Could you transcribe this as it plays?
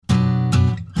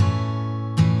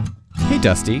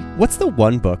Dusty, what's the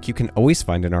one book you can always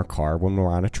find in our car when we're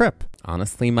on a trip?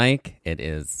 Honestly, Mike, it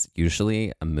is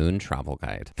usually a Moon travel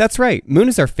guide. That's right. Moon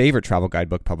is our favorite travel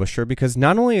guidebook publisher because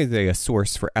not only are they a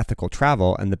source for ethical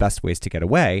travel and the best ways to get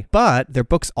away, but their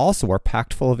books also are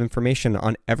packed full of information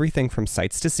on everything from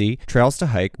sights to see, trails to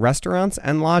hike, restaurants,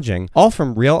 and lodging, all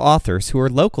from real authors who are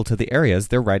local to the areas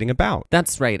they're writing about.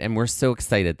 That's right, and we're so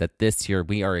excited that this year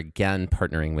we are again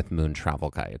partnering with Moon Travel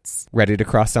Guides. Ready to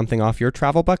cross something off your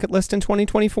travel bucket list in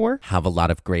 2024? Have a lot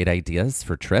of great ideas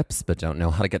for trips, but don't know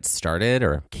how to get started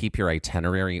or keep your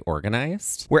itinerary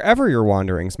organized? Wherever your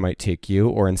wanderings might take you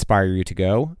or inspire you to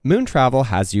go, Moon Travel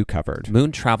has you covered.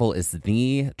 Moon Travel is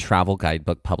the travel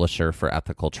guidebook publisher for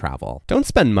ethical travel. Don't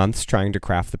spend months trying to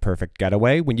craft the perfect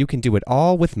getaway when you can do it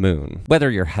all with Moon. Whether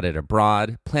you're headed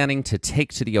abroad, planning to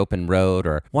take to the open road,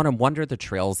 or want to wander the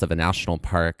trails of a national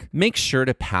park, make sure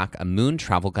to pack a Moon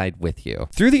travel guide with you.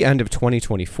 Through the end of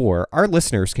 2024, our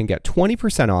listeners can get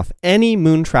 20% off any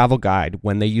Moon travel guide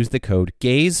when they use the code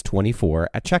GAZE24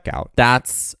 at checkout.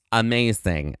 That's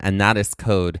amazing. And that is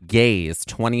code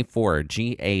GAZE24,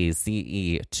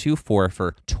 GAZE24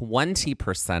 for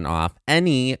 20% off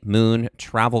any Moon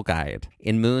travel guide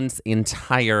in Moon's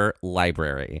entire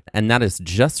library. And that is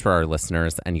just for our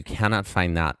listeners, and you cannot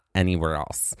find that anywhere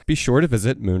else. Be sure to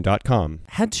visit moon.com.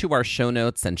 Head to our show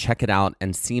notes and check it out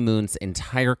and see Moon's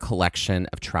entire collection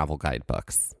of travel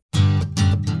guidebooks.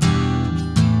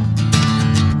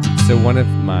 So one of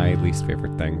my least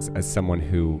favorite things as someone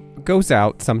who goes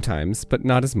out sometimes, but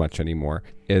not as much anymore,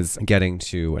 is getting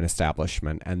to an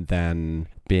establishment and then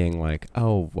being like,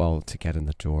 oh, well, to get in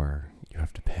the door, you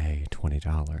have to pay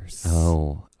 $20.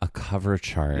 Oh, a cover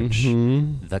charge.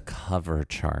 Mm-hmm. The cover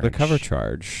charge. The cover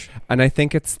charge. And I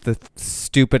think it's the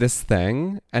stupidest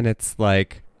thing. And it's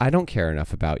like, I don't care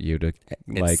enough about you to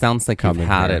It sounds like you've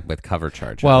had it with cover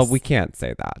charges. Well, we can't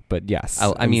say that, but yes.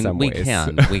 Oh, I mean, we ways.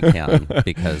 can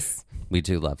because we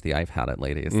do love the I've had it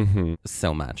ladies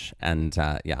so much. And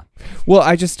yeah. Well,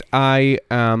 I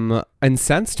am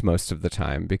incensed most of the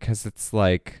time because it's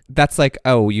like, that's like,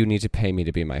 oh, you need to pay me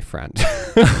to be my friend.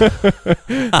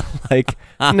 Like,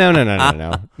 no.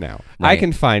 Right. I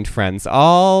can find friends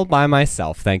all by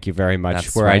myself. Thank you very much.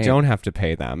 That's where right. I don't have to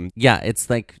pay them. Yeah, it's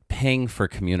like paying for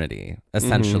community,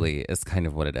 essentially, is kind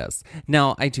of what it is.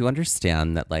 Now, I do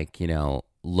understand that, like, you know,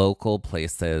 local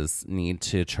places need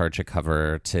to charge a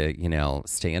cover to, you know,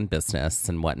 stay in business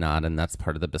and whatnot, and that's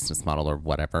part of the business model or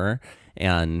whatever.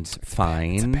 And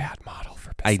fine. It's a bad model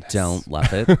for business. I don't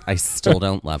love it. I still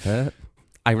don't love it.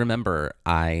 I remember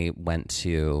I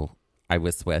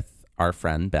was with our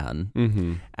friend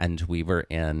Ben, and we were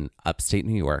in upstate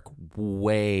New York,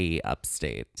 way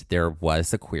upstate. There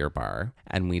was a queer bar,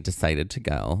 and we decided to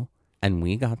go, and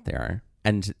we got there,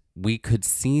 and we could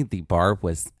see the bar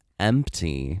was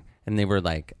empty, and they were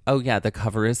like, oh yeah, the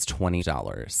cover is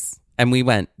 $20. And we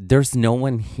went, there's no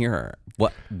one here.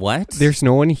 What? There's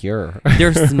no one here.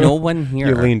 There's no one here.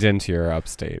 You leaned into your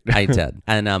upstate. I did.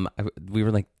 And we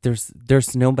were like,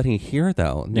 there's nobody here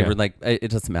though. And they were like,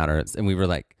 it doesn't matter. And we were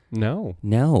like, no,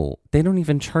 they don't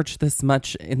even charge this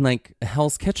much in like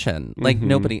Hell's Kitchen. Like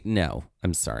nobody, no,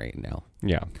 I'm sorry. No.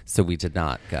 Yeah. So we did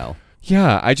not go.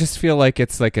 Yeah, I just feel like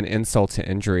it's like an insult to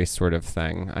injury sort of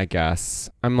thing, I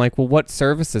guess. I'm like, well, what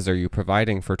services are you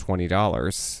providing for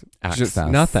 $20? Access. Just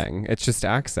nothing. It's just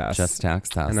access. Just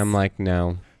access. And I'm like,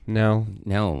 no. I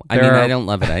mean, I don't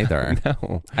love it either.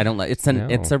 No. I don't like it's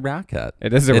a racket.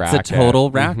 It is a racket. It's a total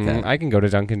racket. I can go to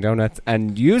Dunkin' Donuts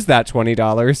and use that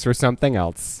 $20 for something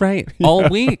else. Right. All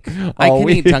week. I can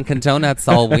eat Dunkin' Donuts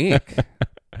all week.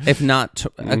 If not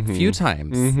a few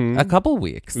times, a couple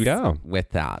weeks with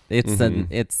that. It's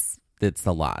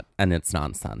a lot, and it's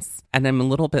nonsense. And I'm a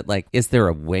little bit like, is there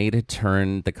a way to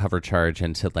turn the cover charge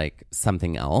into like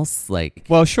something else? Like,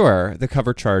 well, sure. The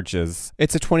cover charge it's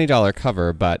a $20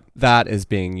 cover, but that is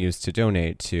being used to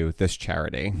donate to this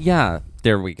charity. Yeah,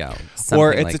 there we go. Something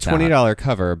or it's like a $20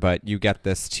 cover, but you get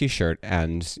this T-shirt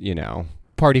and, you know,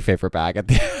 party favor bag at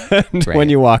the end when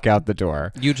you walk out the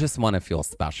door. You just want to feel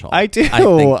special. I do.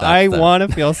 I want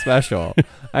to feel special.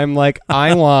 I'm like,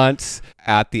 I want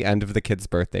at the end of the kid's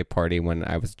birthday party when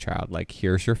I was a child, like,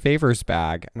 here's your favors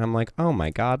bag. And I'm like, oh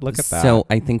my God, look at that. So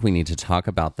I think we need to talk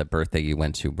about the birthday you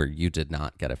went to where you did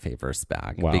not get a favors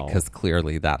bag because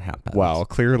clearly that happened. Well,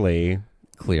 clearly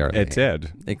it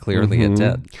did. It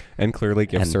did. And clearly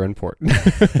gifts are important.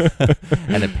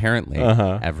 And apparently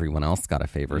everyone else got a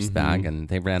favors bag and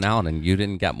they ran out and you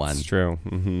didn't get one. It's true.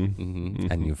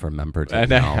 And you've remembered it and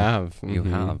now. I have. You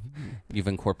have. You've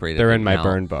incorporated They're it in my now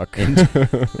burn book.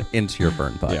 into your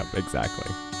burn book. Yep,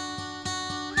 exactly.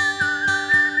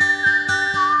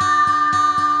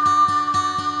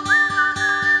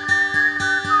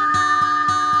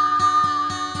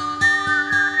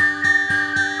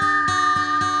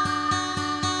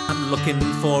 looking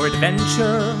for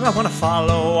adventure, I want to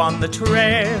follow on the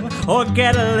trail, or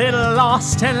get a little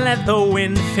lost and let the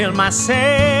wind fill my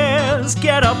sails.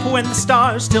 Get up when the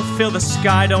stars still fill the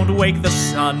sky, don't wake the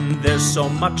sun, there's so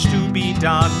much to be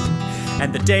done,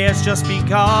 and the day has just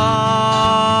begun.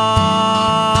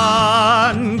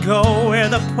 Go where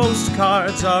the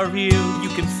postcards are real, you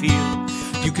can feel,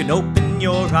 you can open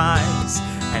your eyes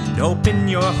and open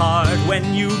your heart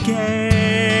when you gaze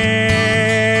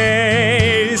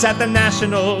at the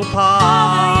national park.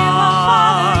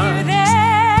 Follow you there.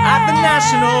 At the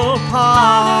national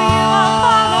park.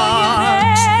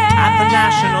 At the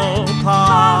national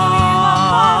park.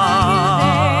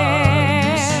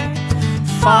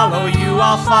 Follow you,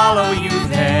 I'll follow you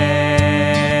there.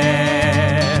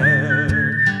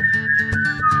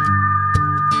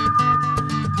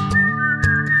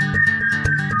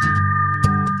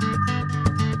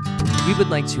 We would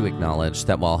like to acknowledge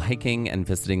that while hiking and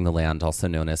visiting the land also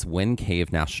known as Wind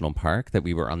Cave National Park, that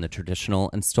we were on the traditional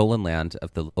and stolen land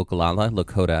of the Oglala,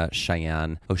 Lakota,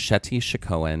 Cheyenne, Osheti,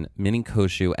 Shikoan,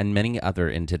 Minikoju, and many other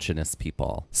indigenous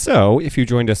people. So, if you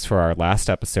joined us for our last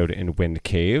episode in Wind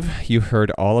Cave, you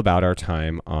heard all about our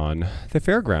time on the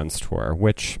Fairgrounds tour,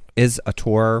 which is a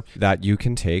tour that you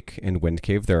can take in Wind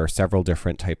Cave. There are several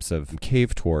different types of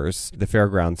cave tours. The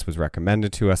Fairgrounds was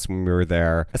recommended to us when we were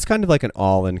there. It's kind of like an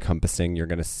all-encompassing, you're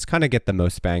going to kind of get the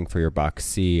most bang for your buck,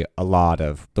 see a lot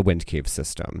of the Wind Cave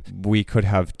system. We could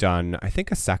have done, I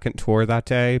think, a second tour that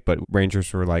day, but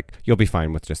rangers were like, you'll be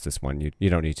fine with just this one. You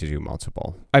don't need to do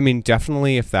multiple. I mean,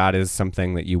 definitely if that is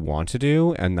something that you want to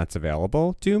do and that's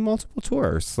available, do multiple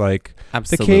tours. Like,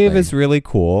 Absolutely. The cave is really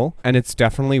cool and it's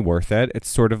definitely worth it. It's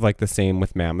sort of like the same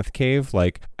with Mammoth Cave.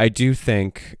 Like, I do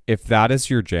think if that is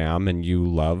your jam and you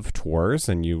love tours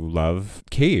and you love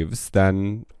caves,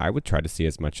 then I would try to see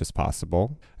as much as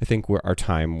possible. I think our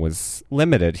time was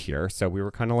limited here, so we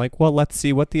were kind of like, well, let's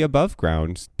see what the above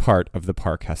ground part of the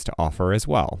park has to offer as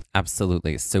well.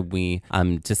 Absolutely. So we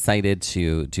decided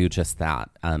to do just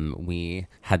that. We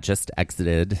had just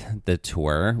exited the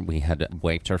tour. We had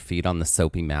wiped our feet on the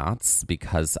soapy mats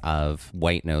because of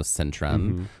white nose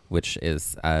syndrome, which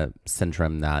is a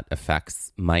syndrome that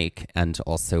affects Mike and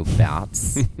also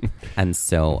bats. And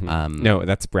so... no,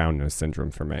 that's brown nose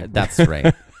syndrome for me. That's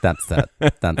right. That's it.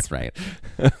 That's right.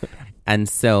 And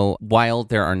so while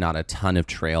there are not a ton of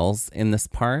trails in this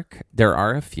park, there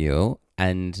are a few.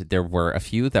 And there were a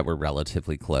few that were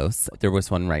relatively close. There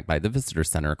was one right by the visitor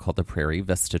center called the Prairie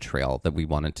Vista Trail that we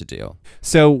wanted to do.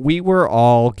 So we were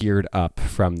all geared up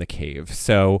from the cave.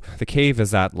 So the cave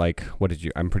is at like,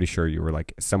 I'm pretty sure you were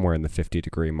like somewhere in the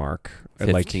 50-degree mark.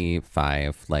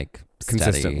 55, like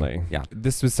consistently. Steady. Yeah.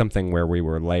 This was something where we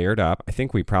were layered up. I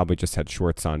think we probably just had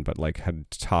shorts on, but like had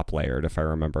top layered, if I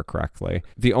remember correctly.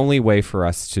 The only way for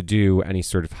us to do any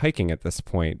sort of hiking at this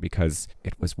point, because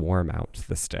it was warm out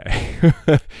this day.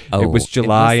 It was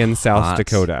July in South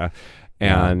Dakota.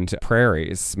 And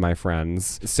prairies, my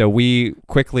friends. So we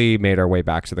quickly made our way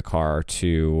back to the car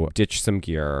to ditch some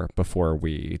gear before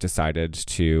we decided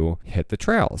to hit the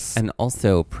trails. And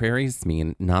also, prairies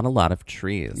mean not a lot of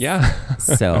trees. Yeah.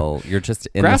 So you're just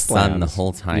in the sun the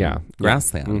whole time. Yeah.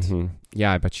 Grassland. Mm-hmm.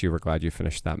 Yeah, I bet you were glad you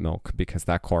finished that milk because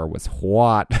that car was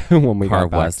hot when we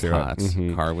got back to hot. it.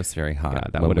 Mm-hmm. Car was very hot. Yeah,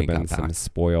 that would have been some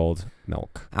spoiled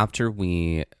milk. After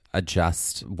we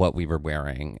adjust what we were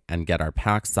wearing and get our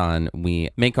packs on, we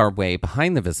make our way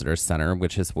behind the visitor center,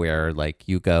 which is where like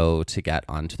you go to get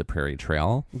onto the Prairie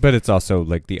Trail. But it's also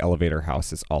like the elevator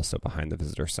house is also behind the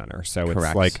visitor center. So Correct.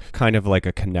 It's like kind of like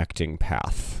a connecting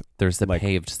path. There's a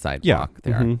paved sidewalk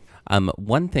there. Mm-hmm.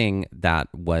 One thing that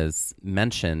was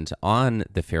mentioned on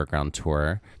the fairground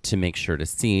tour to make sure to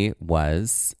see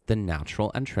was the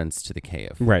natural entrance to the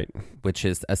cave. Right. Which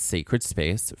is a sacred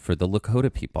space for the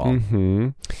Lakota people. Mm-hmm.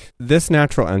 This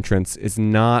natural entrance is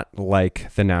not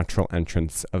like the natural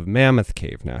entrance of Mammoth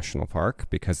Cave National Park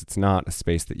because it's not a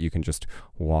space that you can just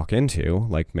walk into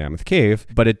like Mammoth Cave,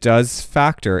 but it does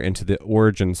factor into the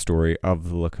origin story of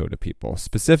the Lakota people.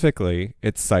 Specifically,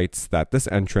 it cites that this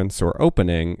entrance or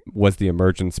opening was the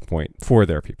emergence point for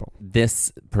their people.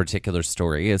 This particular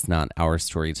story is not our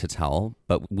story to tell,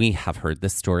 but we have heard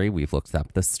this story. We've looked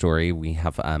up this story. We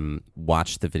have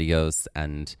watched the videos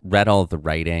and read all the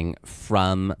writing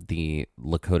from the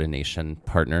Lakota Nation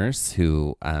partners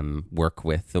who work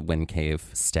with the Wind Cave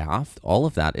staff. All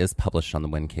of that is published on the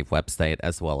Wind Cave website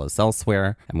as well as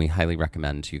elsewhere, and we highly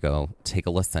recommend you go take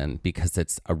a listen because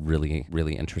it's a really,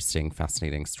 really interesting,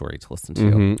 fascinating story to listen to.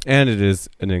 Mm-hmm. And it is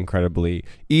an incredibly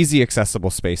easy,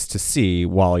 accessible space to see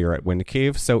while you're at Wind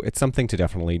Cave. So it's something to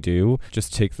definitely do.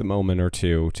 Just take the moment or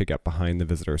two to get behind the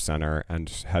visitor center and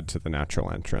head to the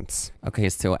natural entrance. Okay,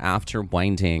 so after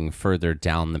winding further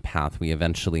down the path, we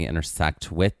eventually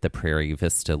intersect with the Prairie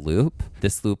Vista Loop.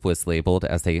 This loop was labeled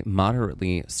as a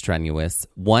moderately strenuous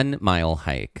 1 mile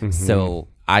hike. Mm-hmm. So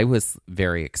I was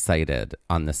very excited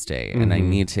on this day, and I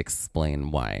need to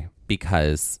explain why.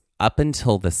 Because up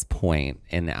until this point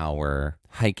in our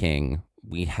hiking,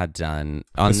 we had done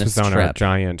on this was on trip, our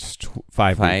giant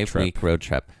 5-week road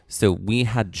trip. So we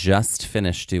had just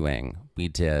finished doing, we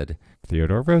did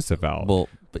Theodore Roosevelt. Well,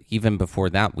 but even before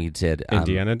that, we did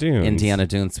Indiana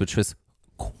Dunes, which was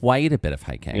quite a bit of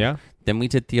hiking. Yeah. Then we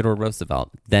did Theodore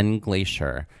Roosevelt, then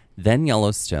Glacier, then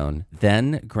Yellowstone,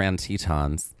 then Grand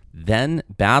Tetons, then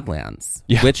Badlands,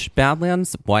 which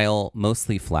Badlands, while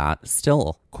mostly flat,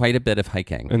 still quite a bit of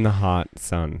hiking. In the hot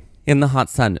sun.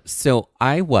 So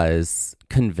I was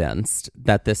convinced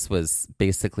that this was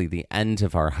basically the end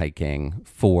of our hiking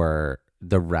for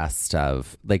the rest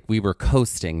of, like, we were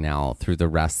coasting now through the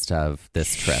rest of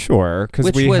this trip. Sure,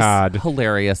 because we was had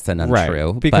hilarious and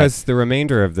untrue. Right, because the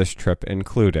remainder of this trip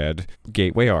included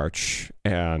Gateway Arch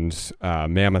and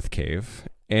Mammoth Cave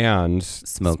and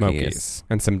Smokies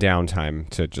and some downtime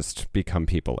to just become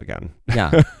people again.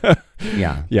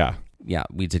 Yeah,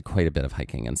 we did quite a bit of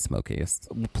hiking in Smokies.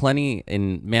 Plenty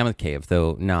in Mammoth Cave,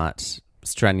 though not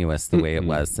strenuous the way it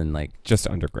was in like just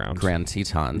underground Grand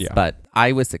Tetons. But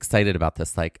I was excited about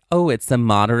this, like, oh, it's a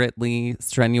moderately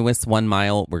strenuous 1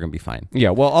 mile, we're gonna be fine.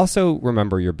 Well, also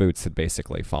remember your boots had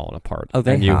basically fallen apart. Oh,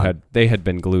 they had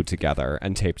been glued together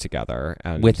and taped together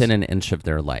and within an inch of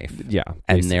their life.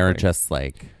 And they're just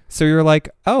like, so you're like,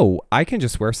 oh, I can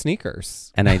just wear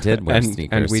sneakers. And I did wear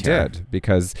sneakers. And we did,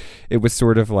 because it was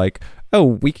sort of like, oh,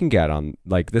 we can get on,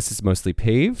 like, this is mostly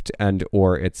paved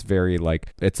or it's very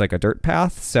like, it's like a dirt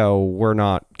path. So we're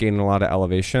not gaining a lot of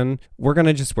elevation. We're going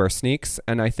to just wear sneaks.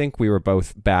 And I think we were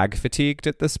both bag fatigued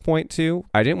at this point too.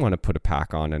 I didn't want to put a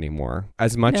pack on anymore.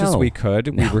 As much as we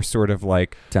could, we were sort of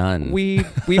like, done.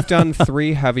 We've done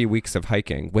 3 heavy weeks of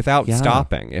hiking without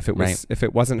stopping. If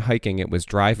it wasn't hiking, it was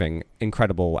driving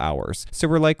incredible hours. So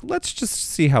we're like, let's just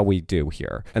see how we do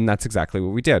here. And that's exactly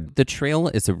what we did. The trail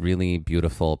is a really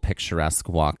beautiful, picturesque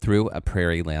walk through a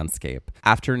prairie landscape.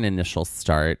 After an initial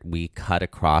start, we cut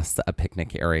across a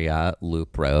picnic area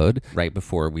loop road right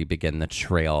before we begin the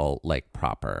trail, like,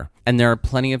 proper. And there are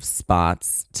plenty of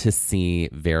spots to see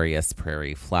various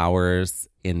prairie flowers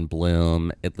in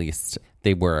bloom, at least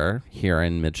they were here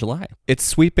in mid-July. It's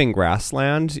sweeping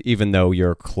grassland, even though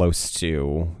you're close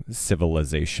to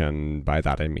civilization. By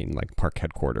that, I mean like park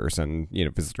headquarters and,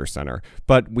 visitor center.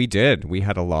 But we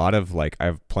had a lot of, like, I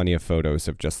have plenty of photos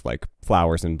of just like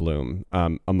flowers in bloom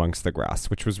amongst the grass,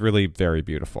 which was really very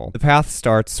beautiful. The path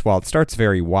starts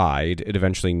very wide, it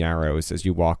eventually narrows as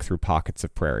you walk through pockets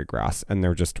of prairie grass, and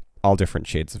they're just all different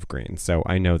shades of green. So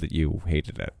I know that you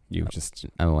hated it. You just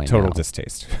total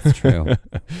distaste. It's true.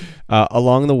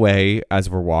 Along the way, as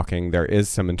we're walking, there is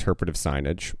some interpretive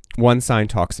signage. One sign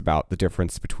talks about the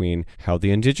difference between how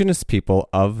the indigenous people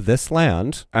of this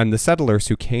land and the settlers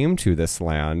who came to this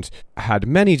land had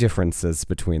many differences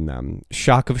between them.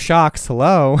 Shock of shocks,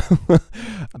 hello.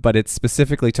 But it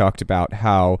specifically talked about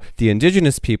how the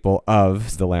indigenous people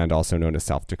of the land, also known as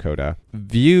South Dakota,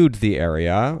 viewed the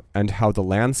area and how the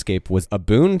landscape was a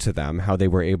boon to them, how they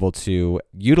were able to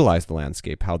utilize the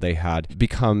landscape, how they had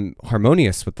become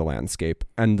harmonious with the landscape.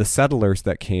 And the settlers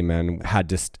that came in had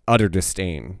just utter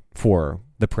disdain for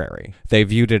the prairie. They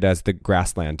viewed it as the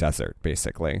grassland desert,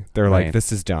 basically. They're like,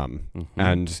 this is dumb,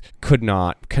 and could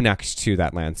not connect to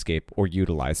that landscape or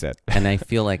utilize it. And I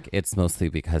feel like it's mostly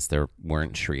because there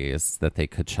weren't trees that they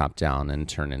could chop down and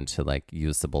turn into like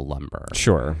usable lumber.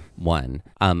 Sure.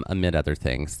 Amid other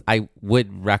things, I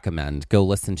would recommend go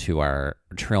listen to our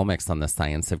trail mix on the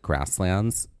science of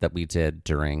grasslands that we did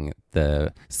during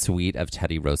the suite of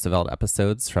Teddy Roosevelt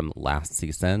episodes from last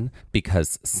season,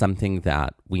 because something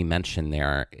that we mentioned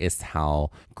there is how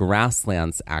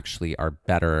grasslands actually are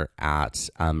better at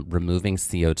removing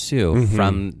CO2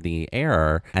 from the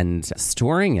air and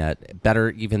storing it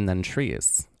better even than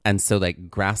trees. And so, like,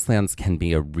 grasslands can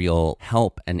be a real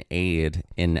help and aid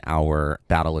in our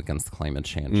battle against climate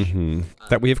change.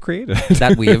 That we have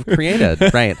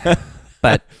created. Right.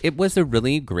 But it was a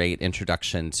really great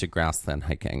introduction to grassland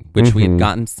hiking, which we had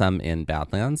gotten some in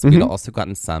Badlands. We'd also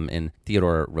gotten some in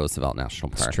Theodore Roosevelt National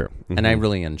Park. That's true. And I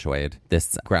really enjoyed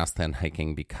this grassland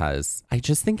hiking because I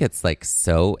just think it's like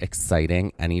so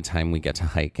exciting anytime we get to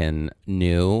hike in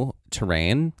new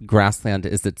terrain, grassland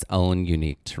is its own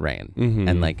unique terrain.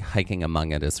 And like hiking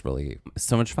among it is really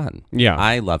so much fun. Yeah.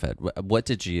 I love it. What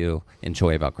did you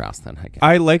enjoy about grassland hiking?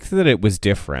 I liked that it was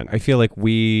different. I feel like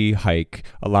we hike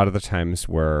a lot of the times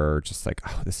we're just like,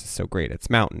 oh, this is so great. It's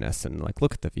mountainous and like,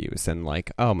 look at the views and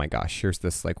like, oh my gosh, here's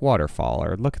this like waterfall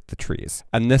or look at the trees.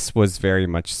 And this was very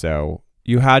much so.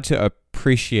 You had to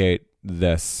appreciate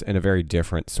this in a very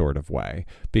different sort of way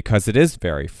because it is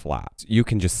very flat. You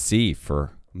can just see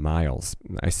for miles.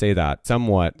 I say that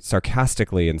somewhat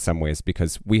sarcastically in some ways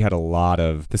because we had a lot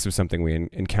of, this was something we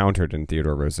encountered in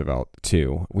Theodore Roosevelt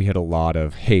too. We had a lot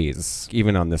of haze.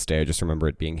 Even on this day, I just remember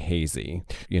it being hazy.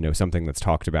 You know, something that's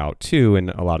talked about too in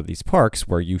a lot of these parks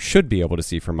where you should be able to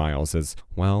see for miles is,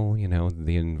 well, you know,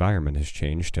 the environment has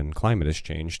changed and climate has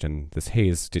changed and this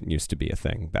haze didn't used to be a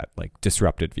thing that like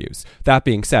disrupted views. That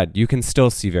being said, you can still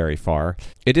see very far.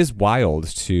 It is wild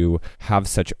to have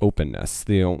such openness.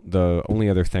 The only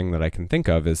other thing that I can think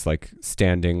of is like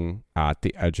standing at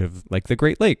the edge of like the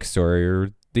Great Lakes or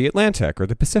the Atlantic or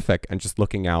the Pacific and just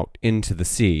looking out into the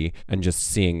sea and just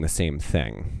seeing the same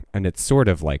thing. And it's sort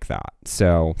of like that.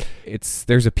 So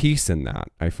there's a peace in that,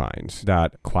 I find,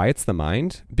 that quiets the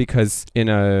mind because in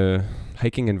a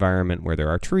hiking environment where there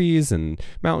are trees and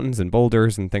mountains and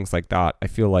boulders and things like that, I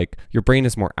feel like your brain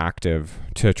is more active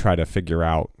to try to figure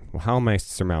out, well, how am I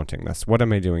surmounting this? What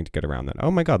am I doing to get around that? Oh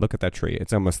my God, look at that tree.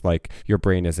 It's almost like your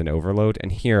brain is in overload.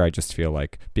 And here I just feel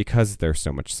like because there's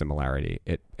so much similarity,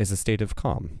 it is a state of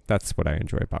calm. That's what I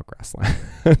enjoy about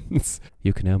grasslands.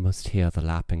 You can almost hear the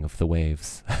lapping of the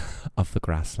waves of the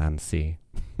grassland sea.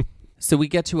 So we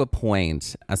get to a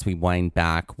point as we wind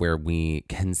back where we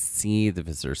can see the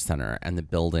visitor center and the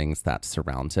buildings that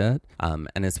surround it. And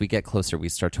as we get closer, we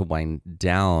start to wind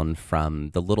down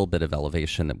from the little bit of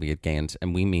elevation that we had gained.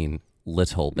 And we mean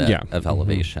little bit of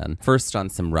elevation. First on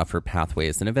some rougher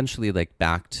pathways and eventually like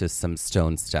back to some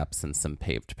stone steps and some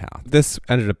paved paths. This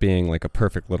ended up being like a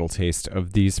perfect little taste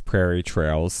of these prairie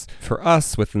trails for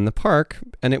us within the park.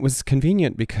 And it was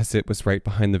convenient because it was right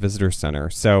behind the visitor center.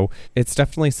 So it's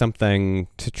definitely something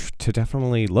to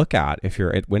definitely look at if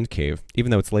you're at Wind Cave,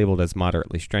 even though it's labeled as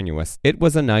moderately strenuous. It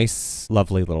was a nice,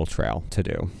 lovely little trail to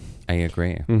do. I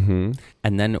agree.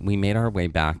 And then we made our way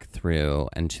back through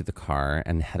and to the car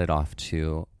and headed off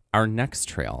to our next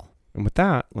trail. And with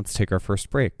that, let's take our first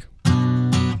break.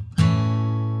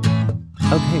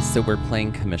 Okay, so we're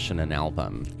playing Commission an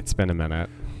Album. It's been a minute.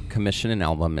 Commission an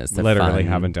Album is a literally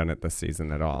fun, haven't done it this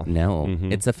season at all. No,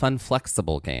 it's a fun,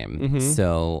 flexible game.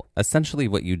 So essentially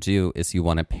what you do is you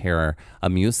want to pair a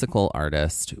musical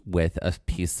artist with a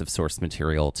piece of source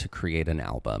material to create an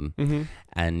album.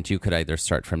 And you could either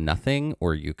start from nothing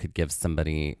or you could give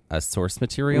somebody a source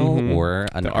material or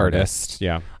an artist.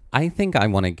 Yeah. I think I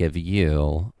want to give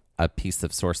you a piece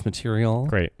of source material.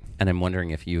 Great. And I'm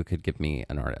wondering if you could give me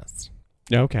an artist.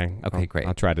 Okay. Okay, great.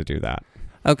 I'll try to do that.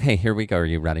 Okay, here we go. Are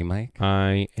you ready, Mike?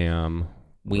 I am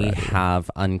We ready.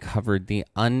 have uncovered the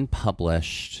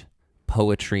unpublished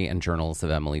poetry and journals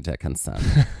of Emily Dickinson.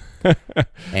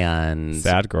 And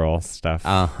sad girl stuff.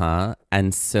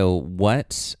 And so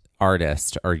what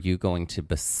artist are you going to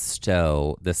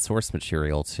bestow the source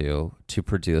material to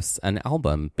produce an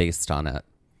album based on it?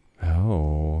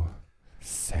 Oh,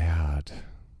 sad.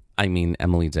 I mean,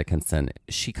 Emily Dickinson,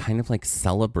 she kind of like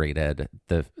celebrated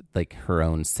her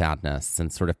own sadness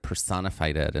and sort of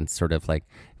personified it and sort of like,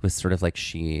 it was sort of like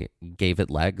she gave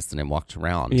it legs and it walked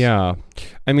around. Yeah.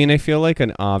 I mean, I feel like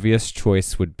an obvious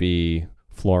choice would be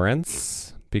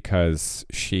Florence because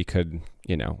she could,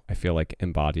 you know, I feel like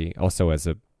embody also as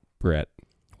a Brit.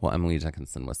 Well, Emily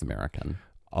Dickinson was American.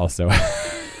 Also,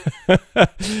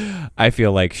 I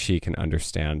feel like she can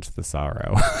understand the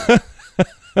sorrow.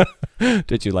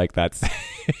 Did you like that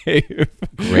save?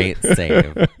 Great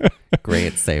save.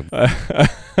 Great save.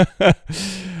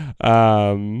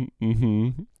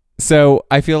 So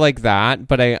I feel like that,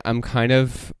 but I'm kind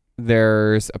of,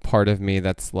 there's a part of me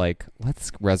that's like,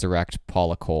 let's resurrect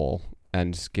Paula Cole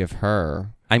and give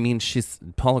her. I mean,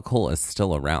 Paula Cole is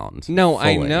still around. No, fully.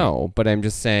 I know, but I'm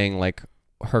just saying like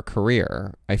her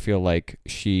career, I feel like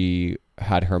she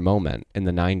had her moment in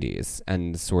the 90s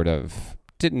and sort of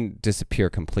didn't disappear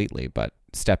completely, but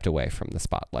stepped away from the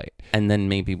spotlight. And then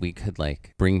maybe we could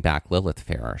like bring back Lilith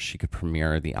Fair. She could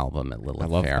premiere the album at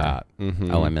Lilith Fair. I love that.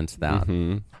 Oh, I'm into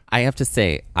that. I have to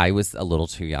say, I was a little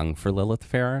too young for Lilith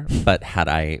Fair, but had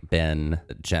I been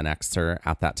Gen Xer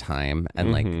at that time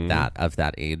and like that of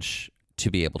that age to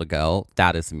be able to go,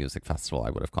 that is a music festival I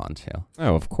would have gone to.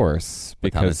 Oh, of course,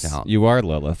 Without a because doubt. you are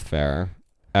Lilith Fair.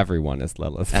 Everyone is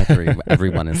Lilith Fair.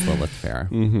 Everyone is Lilith Fair.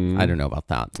 I don't know about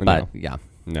that, but yeah.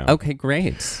 No. Okay,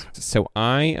 great. So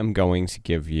I am going to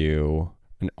give you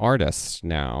an artist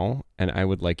now, and I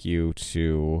would like you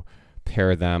to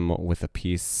pair them with a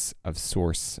piece of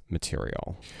source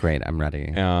material. Great, I'm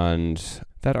ready. And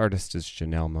that artist is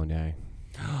Janelle Monáe.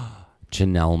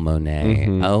 Janelle Monáe.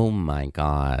 Mhm. Oh my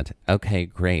God. Okay,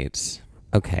 great.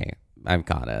 Okay, I've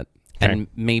got it. Okay. And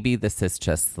maybe this is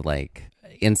just like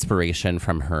inspiration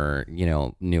from her,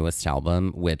 newest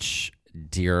album, which,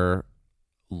 dear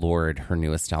Lord, her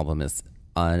newest album is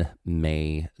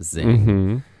amazing.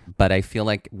 Mm-hmm. But I feel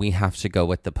like we have to go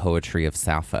with the poetry of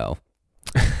Sappho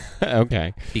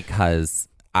Okay. because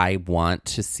I want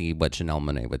to see what Janelle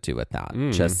Monáe would do with that.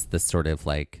 Just the sort of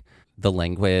like the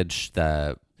language,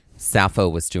 Sappho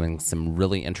was doing some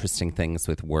really interesting things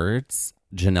with words.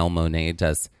 Janelle Monáe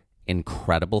does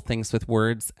incredible things with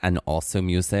words and also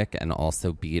music and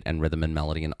also beat and rhythm and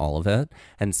melody and all of it.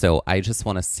 And so I just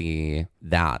want to see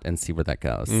that and see where that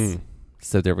goes.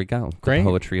 So there we go. Great. The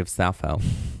poetry of Sappho.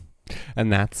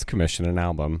 And that's Commission an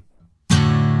Album.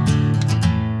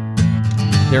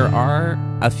 There are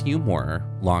a few more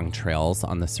long trails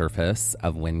on the surface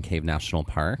of Wind Cave National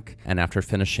Park. And after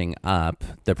finishing up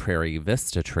the Prairie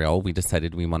Vista Trail, we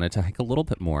decided we wanted to hike a little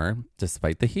bit more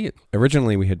despite the heat.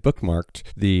 Originally, we had bookmarked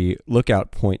the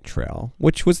Lookout Point Trail,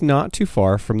 which was not too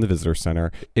far from the visitor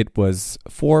center. It was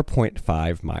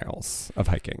 4.5 miles of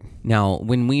hiking. Now,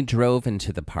 when we drove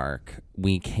into the park,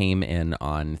 we came in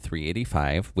on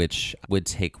 385, which would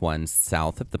take one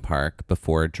south of the park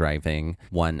before driving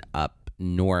one up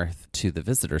north to the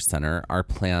visitor center. Our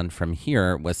plan from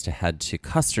here was to head to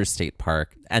Custer State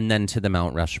Park and then to the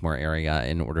Mount Rushmore area.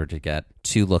 In order to get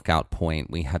to Lookout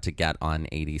Point, we had to get on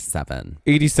 87.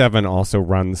 87 also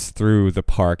runs through the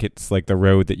park. It's like the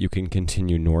road that you can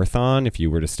continue north on. If you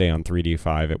were to stay on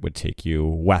 385, it would take you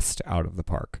west out of the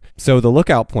park. So the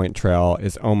Lookout Point Trail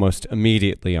is almost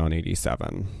immediately on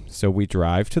 87. So we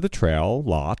drive to the trail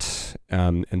lot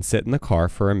and sit in the car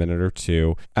for a minute or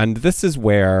two. And this is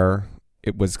where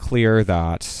it was clear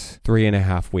that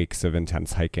 3.5 weeks of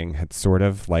intense hiking had sort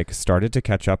of like started to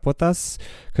catch up with us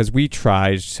because we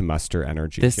tried to muster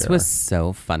energy This here. was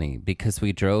so funny because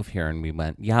we drove here and we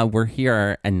went, yeah, we're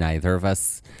here. And neither of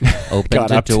us opened Got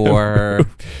a up to- door.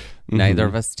 Neither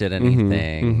of us did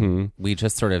anything. mhm. We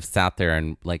just sort of sat there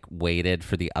and like waited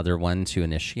for the other one to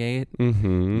initiate.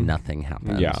 Nothing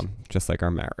happened. Yeah, just like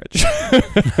our marriage.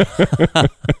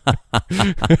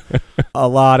 A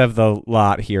lot of the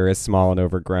lot here is small and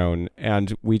overgrown,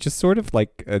 and we just sort of,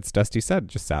 like as Dusty said,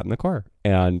 just sat in the car.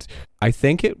 And I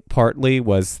think it partly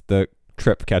was the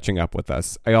trip catching up with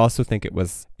us. I also think it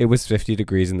was 50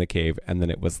 degrees in the cave, and then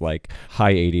it was like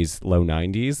high 80s, low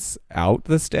 90s out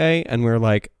this day, and we're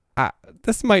like,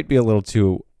 this might be a little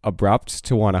too abrupt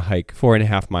to want to hike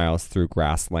 4.5 miles through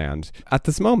grassland at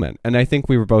this moment. And I think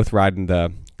we were both riding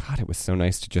the, God, it was so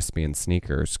nice to just be in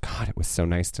sneakers. God, it was so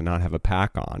nice to not have a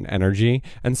pack on energy.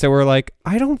 And so we're like,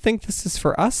 I don't think this is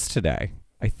for us today.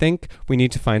 I think we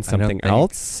need to find something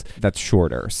else that's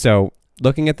shorter. So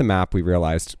looking at the map, we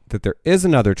realized that there is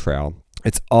another trail.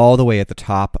 It's all the way at the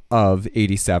top of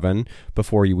 87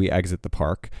 before we exit the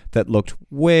park that looked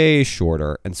way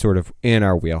shorter and sort of in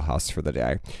our wheelhouse for the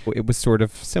day. It was sort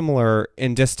of similar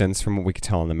in distance from what we could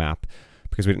tell on the map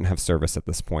because we didn't have service at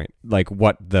this point, like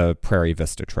what the Prairie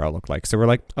Vista Trail looked like. So we're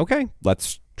like, okay,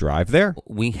 let's drive there.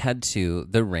 We head to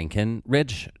the Rankin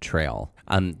Ridge Trail.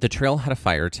 The trail had a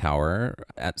fire tower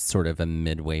at sort of a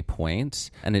midway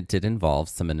point, and it did involve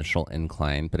some initial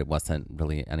incline, but it wasn't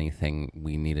really anything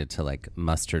we needed to like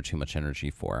muster too much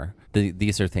energy for.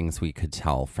 These are things we could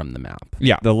tell from the map.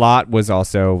 Yeah, the lot was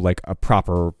also like a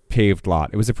proper paved lot.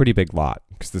 It was a pretty big lot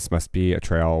because this must be a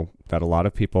trail that a lot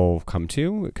of people come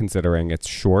to, considering it's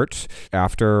short.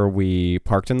 After we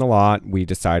parked in the lot, we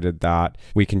decided that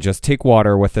we can just take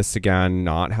water with us again,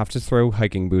 not have to throw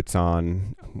hiking boots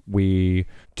on. We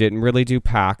didn't really do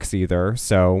packs either,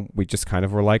 so we just kind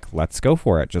of were like, let's go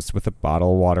for it, just with a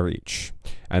bottle of water each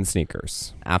and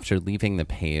sneakers. After leaving the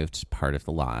paved part of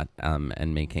the lot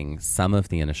and making some of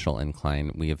the initial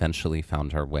incline, we eventually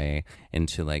found our way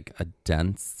into like a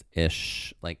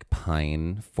dense-ish like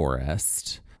pine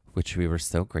forest, which we were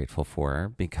so grateful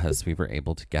for because we were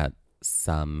able to get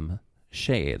some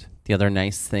shade. The other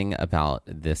nice thing about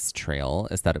this trail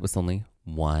is that it was only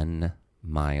 1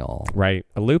 mile. Right,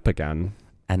 a loop again.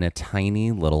 And a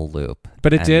tiny little loop.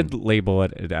 But it did label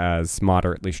it as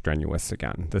moderately strenuous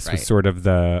again. This was sort of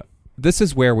the This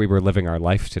is where we were living our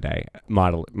life today,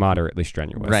 moderately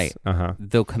strenuous. Right. Uh-huh.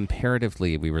 Though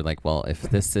comparatively, we were like, well, if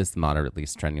this is moderately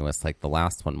strenuous, like the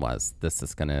last one was, this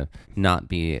is going to not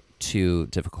be too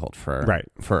difficult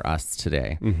for us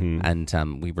today. Mm-hmm.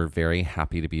 And we were very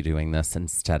happy to be doing this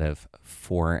instead of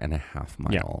 4.5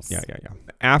 miles. Yeah.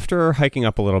 After hiking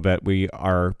up a little bit, we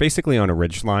are basically on a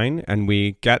ridge line, and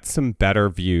we get some better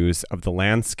views of the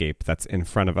landscape that's in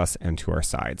front of us and to our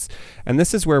sides. And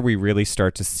this is where we really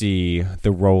start to see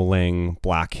the rolling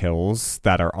black hills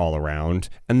that are all around.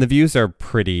 And the views are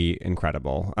pretty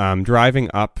incredible. Driving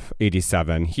up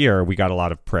 87 here, we got a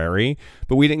lot of prairie,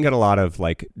 but we didn't get a lot of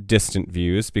like distant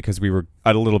views because we were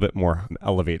a little bit more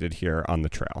elevated here on the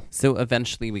trail. So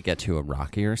eventually we get to a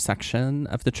rockier section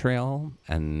of the trail,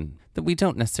 and that we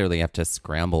don't necessarily have to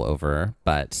scramble over,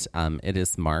 but it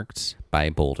is marked by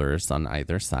boulders on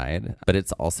either side. But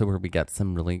it's also where we get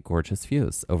some really gorgeous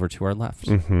views over to our left.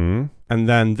 Mm-hmm. And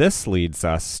then this leads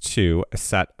us to a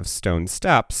set of stone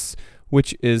steps,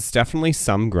 which is definitely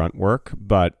some grunt work,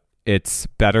 but it's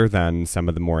better than some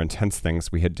of the more intense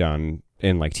things we had done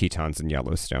in like Tetons and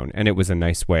Yellowstone. And it was a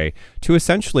nice way to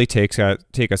essentially take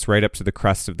us right up to the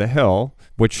crest of the hill,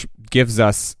 which gives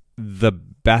us the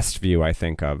best view, I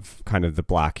think, of kind of the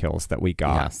Black Hills that we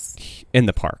got in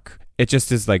the park. It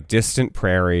just is like distant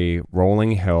prairie,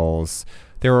 rolling hills.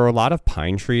 There were a lot of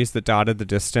pine trees that dotted the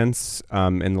distance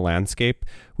in the landscape,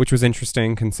 which was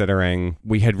interesting considering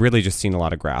we had really just seen a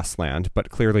lot of grassland. But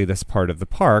clearly this part of the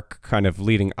park, kind of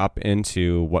leading up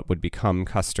into what would become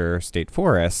Custer State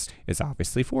Forest, is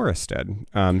obviously forested.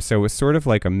 So it was sort of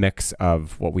like a mix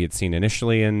of what we had seen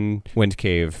initially in Wind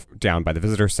Cave down by the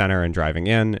visitor center and driving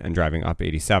in and driving up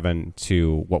 87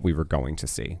 to what we were going to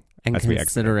see. And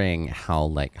considering how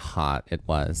like hot it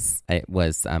was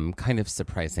kind of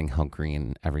surprising how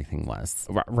green everything was.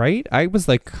 Right? I was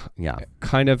like,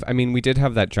 kind of, I mean, we did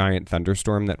have that giant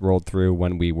thunderstorm that rolled through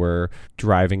when we were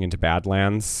driving into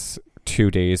Badlands 2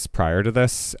 days prior to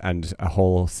this and a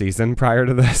whole season prior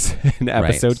to this in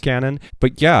episode canon.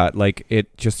 But yeah, like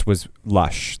it just was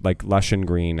lush and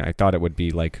green. I thought it would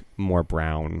be like more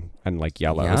brown and like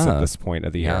yellows at this point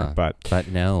of the year, but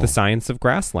no, the science of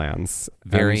grasslands,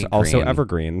 very and also green.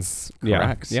 Evergreens.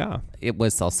 Correct. Yeah. It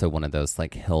was also one of those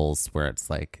like hills where it's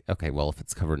like, okay, well, if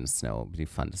it's covered in snow, it'd be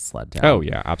fun to sled down. Oh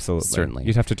yeah, absolutely. Certainly.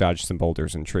 You'd have to dodge some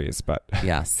boulders and trees, but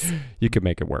yes, you could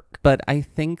make it work. But I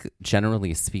think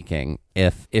generally speaking,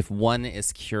 if one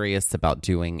is curious about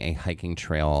doing a hiking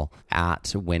trail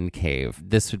at Wind Cave,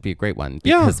 this would be a great one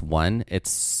because one,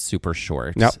 it's super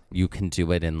short. Yep. You can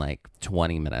do it in like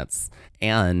 20 minutes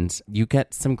and you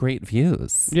get some great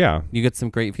views. Yeah. You get some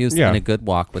great views and a good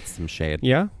walk with some shade.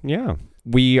 Yeah.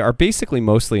 We are basically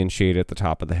mostly in shade at the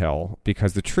top of the hill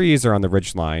because the trees are on the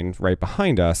ridge line right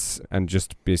behind us, and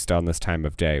just based on this time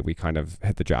of day, we kind of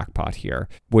hit the jackpot here,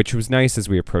 which was nice as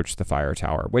we approached the fire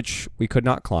tower, which we could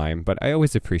not climb, but I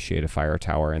always appreciate a fire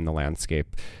tower in the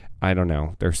landscape. I don't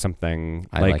know. There's something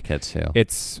I like it too.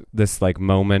 It's this like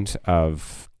moment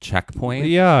of checkpoint.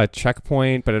 Yeah,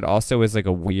 checkpoint, but it also is like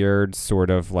a weird sort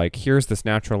of like, here's this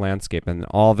natural landscape and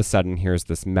all of a sudden here's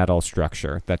this metal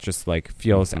structure that just like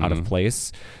feels out of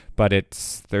place, but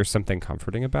there's something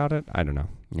comforting about it. I don't know.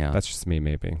 Yeah. That's just me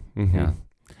maybe. Mm-hmm. Yeah.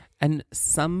 And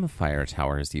some fire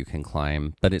towers you can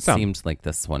climb, but it seemed like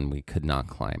this one we could not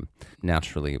climb.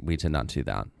 Naturally, we did not do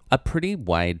that. A pretty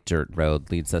wide dirt road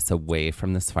leads us away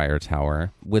from this fire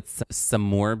tower with some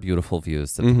more beautiful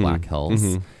views of the Black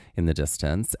Hills in the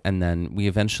distance. And then we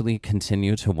eventually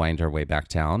continue to wind our way back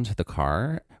down to the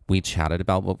car. We chatted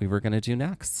about what we were going to do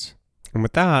next. And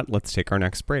with that, let's take our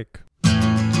next break.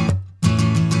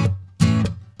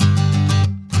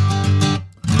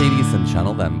 Ladies and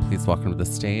gentlemen, please welcome to the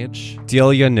stage.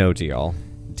 Delia No Deal.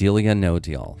 Delia No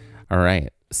Deal. All right.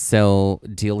 So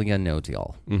Delia No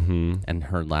Deal, and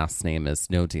her last name is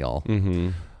No Deal.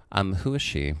 Who is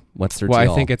she? What's her deal?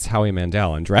 Well, I think it's Howie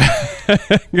Mandel in drag.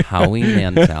 Howie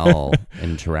Mandel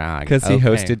in drag. Because he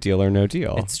hosted Deal or No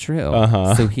Deal. It's true.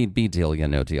 So he'd be Delia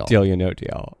No Deal. Delia No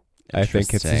Deal. I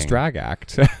think it's his drag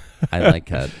act. I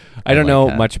like it. I don't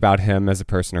know much about him as a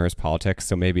person or his politics,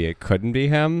 so maybe it couldn't be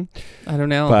him. I don't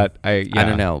know. But I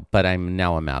don't know, but I'm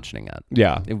now imagining it.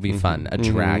 Yeah. It would be fun. A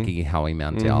draggy Howie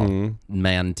Mandel.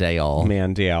 Mandel.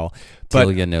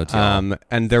 Delia No Deal.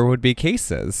 And there would be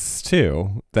cases,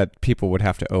 too, that people would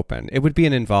have to open. It would be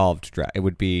an involved drag. It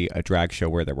would be a drag show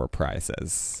where there were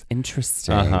prizes.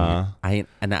 Interesting.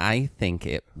 I think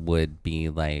it would be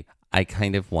like, I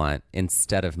kind of want,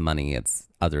 instead of money, it's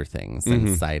other things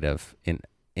inside of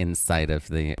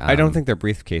the. I don't think they're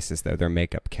briefcases though; they're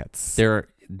makeup kits.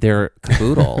 They're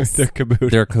caboodles. They're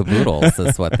caboodles. They're caboodles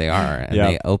is what they are. And Yep.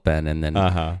 they open, and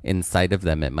then inside of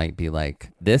them, it might be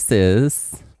like, this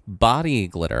is body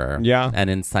glitter. Yeah. And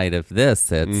inside of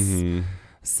this, it's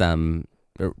some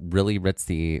really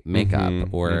ritzy makeup,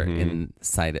 or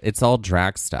inside, it's all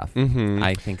drag stuff.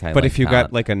 I think I But like if you that.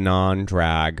 got like a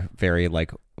non-drag, very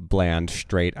like bland,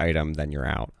 straight item, then you're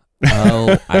out.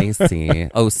 Oh, I see.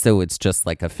 Oh, so it's just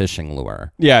like a fishing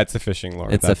lure. Yeah, it's a fishing lure.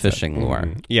 It's a That's fishing it.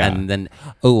 lure. Yeah. And then,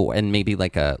 and maybe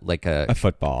like a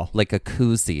football. like a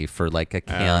koozie for like a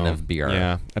can of beer.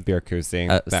 Yeah, a beer koozie.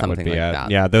 That would something be like it.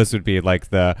 that. Yeah, those would be like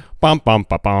the bum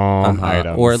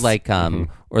items. Or like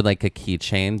or like a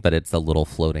keychain, but it's a little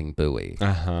floating buoy.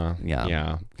 Yeah.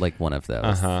 Yeah. Like one of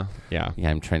those. Yeah. Yeah,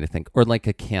 I'm trying to think. Or like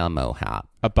a camo hat.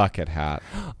 A bucket hat.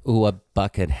 Ooh, a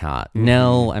bucket hat.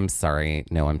 No, I'm sorry.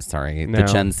 No. The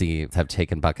Gen Z have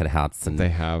taken bucket hats and They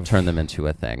have. turned them into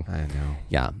a thing. I know.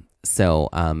 Yeah. So,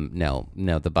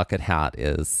 no, the bucket hat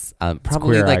is probably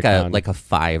queer like icon. a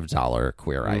 $5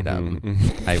 queer item.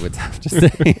 I would have to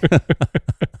say.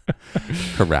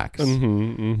 Correct.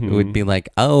 It would be like,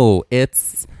 oh,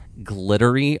 it's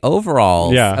glittery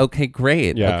overalls. Yeah. Okay,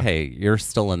 great. Yeah. Okay, you're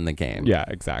still in the game. Yeah,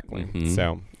 exactly.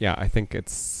 So, yeah, I think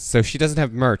so she doesn't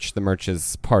have merch. The merch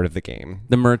is part of the game.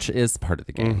 The merch is part of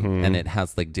the game, and it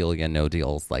has like Delia No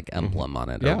Deals like emblem on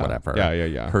it or whatever.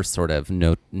 Yeah. Her sort of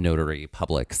notary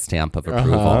public stamp of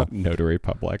approval, Notary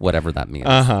public. whatever that means.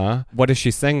 What does she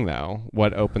sing though?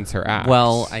 What opens her act?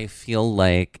 Well, I feel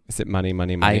like is it Money,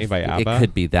 Money, Money by ABBA? it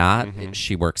could be that.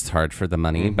 She Works Hard for the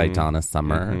Money by Donna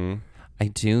Summer. I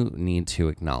do need to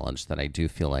acknowledge that I do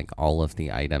feel like all of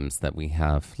the items that we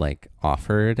have like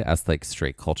offered as like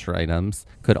straight culture items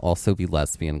could also be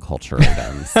lesbian culture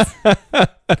items.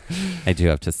 I do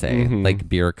have to say, like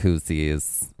beer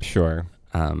koozies. Sure.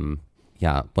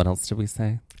 Yeah. What else did we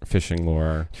say? Fishing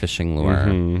lure. Fishing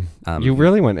lure. You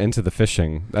really went into the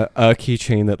fishing. A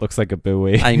keychain that looks like a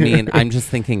buoy. I mean, I'm just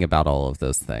thinking about all of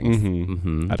those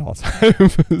things At all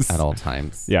times. at all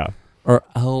times. Yeah. Or,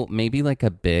 maybe like a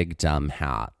big dumb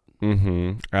hat.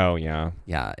 Oh, yeah.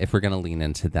 Yeah, if we're going to lean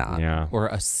into that. Yeah. Or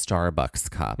a Starbucks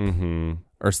cup.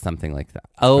 Or something like that.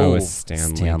 Oh, a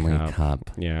Stanley cup.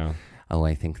 Yeah. Oh,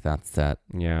 I think that's it.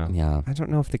 Yeah. Yeah. I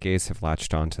don't know if the gays have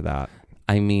latched onto that.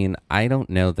 I mean, I don't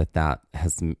know that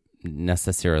has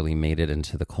necessarily made it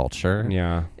into the culture.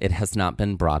 Yeah. It has not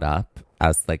been brought up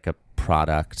as like a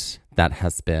product that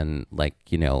has been like,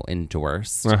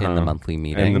 endorsed in the monthly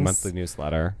meetings. In the monthly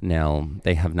newsletter. No,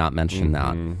 they have not mentioned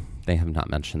that. They have not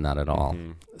mentioned that at all.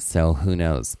 So who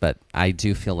knows? But I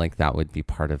do feel like that would be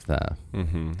part of the...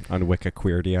 On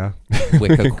Wikiqueerdia.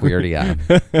 Wikiqueerdia.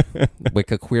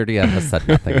 Wikiqueerdia has said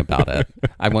nothing about it.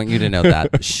 I want you to know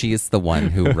that. She's the one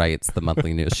who writes the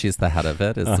monthly news. She's the head of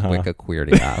it, is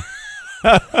Wikiqueerdia.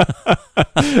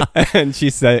 And she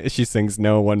sings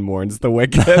 "No One Mourns the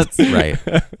Wicked."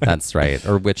 That's right.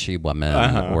 Or Witchy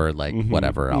Woman, or like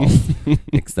whatever else.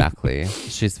 Exactly.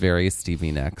 She's very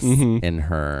Stevie Nicks in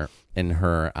her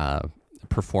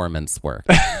performance work.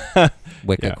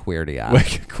 Wikiqueerdia.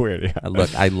 Wikiqueerdia.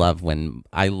 Look, I love when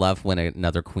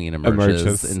another queen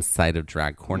emerges inside of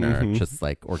Drag Corner, just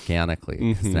like organically.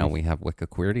 Because now we have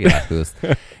Wikiqueerdia, who's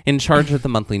in charge of the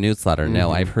monthly newsletter.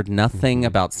 No, I've heard nothing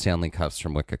about Stanley Cups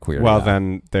from Wikiqueerdia. Well,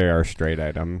 then they are a straight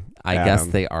item. I guess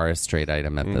they are a straight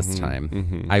item at this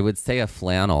time. I would say a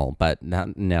flannel, but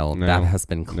that has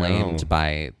been claimed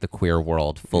by the queer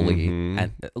world fully.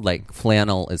 And like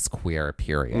flannel is queer,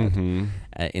 period.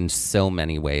 In so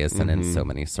many ways and in so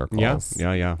many circles.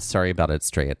 Yeah. Sorry about it,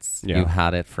 straights. You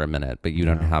had it for a minute, but you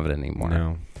don't have it anymore.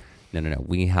 No.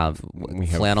 We have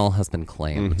flannel has been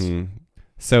claimed.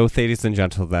 So, ladies and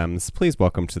gentlemen, please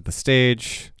welcome to the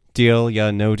stage Deal Ya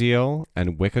No Deal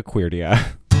and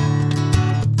Wikiqueerdia.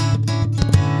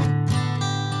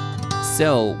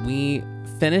 So we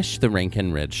finished the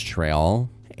Rankin Ridge Trail,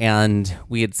 and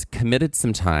we had committed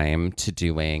some time to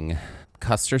doing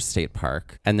Custer State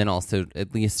Park, and then also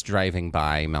at least driving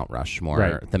by Mount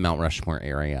Rushmore, the Mount Rushmore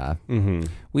area.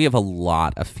 We have a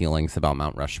lot of feelings about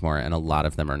Mount Rushmore, and a lot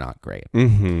of them are not great.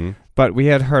 But we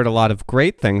had heard a lot of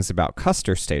great things about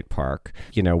Custer State Park.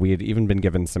 We had even been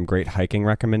given some great hiking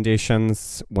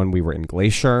recommendations when we were in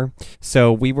Glacier.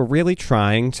 So we were really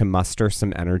trying to muster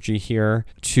some energy here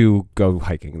to go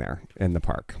hiking there in the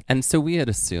park. And so we had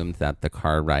assumed that the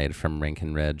car ride from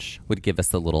Rankin Ridge would give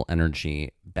us a little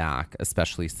energy back,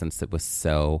 especially since it was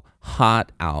so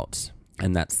hot out.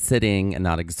 and that sitting and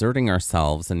not exerting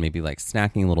ourselves and maybe like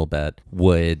snacking a little bit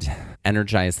would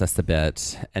energize us a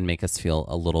bit and make us feel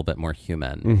a little bit more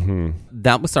human.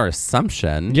 That was our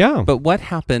assumption. Yeah. But what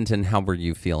happened and how were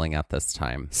you feeling at this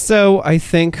time? So I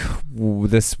think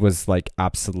this was like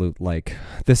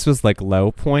this was like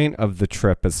low point of the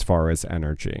trip as far as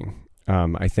energy.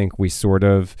 I think we sort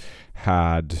of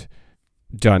had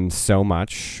done so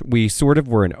much. We sort of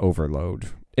were in overload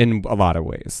in a lot of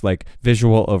ways, like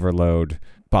visual overload,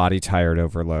 body tired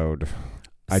overload.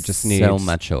 I just need so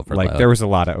much overload. Like there was a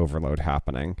lot of overload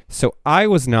happening. So I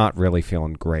was not really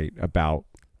feeling great about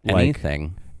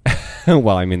anything. Well,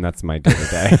 I mean, that's my day to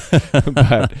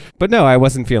day, but no, I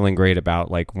wasn't feeling great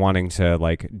about like wanting to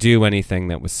like do anything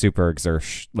that was super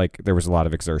exertion. Like there was a lot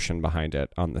of exertion behind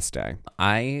it on this day.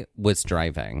 I was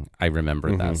driving. I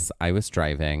remember this. I was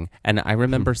driving and I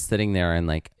remember sitting there and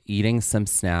like eating some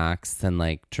snacks and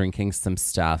like drinking some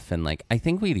stuff. And like, I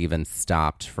think we'd even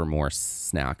stopped for more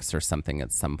snacks or something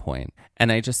at some point.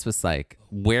 And I just was like,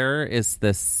 where is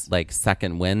this like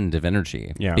second wind of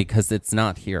energy? Yeah. Because it's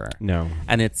not here. No.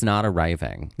 And it's not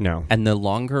arriving. No. And the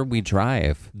longer we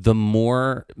drive, the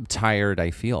more tired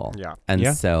I feel. Yeah. And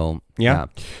Yeah. so, Yeah.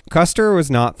 Custer was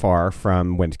not far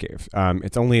from Wind Cave.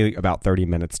 It's only about 30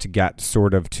 minutes to get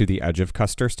sort of to the edge of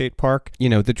Custer State Park. You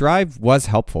know, the drive was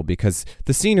helpful because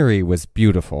the scenery was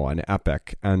beautiful and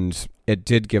epic, and it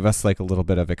did give us like a little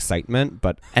bit of excitement.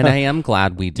 But and I am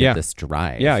glad we did Yeah. this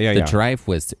drive. Yeah. The drive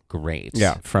was great.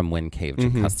 Yeah. From Wind Cave to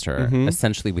Custer.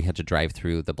 Essentially, we had to drive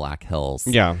through the Black Hills.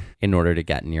 Yeah. In order to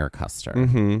get near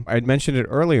Custer. I'd mentioned it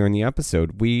earlier in the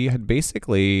episode. We had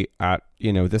basically at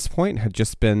this point had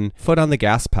just been foot on the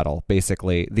gas pedal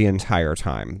basically the entire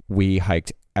time. We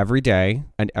hiked every day,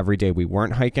 and every day we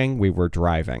weren't hiking, we were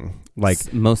driving.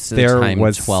 Like most of the time,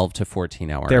 12 to 14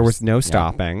 hours. There was no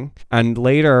stopping. And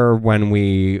later, when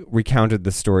we recounted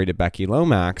the story to Becky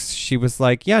Lomax, she was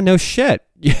like, yeah, no shit.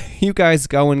 You guys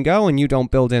go and you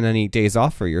don't build in any days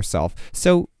off for yourself.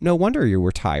 So no wonder you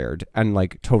were tired and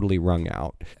like totally wrung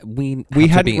out. We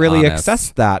hadn't really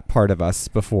accessed that part of us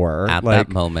before. At like,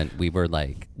 that moment, we were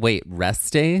like, wait,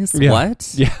 rest days? Yeah.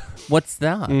 What? Yeah. What's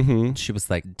that? She was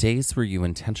like, days where you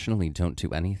intentionally don't do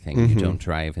anything. You don't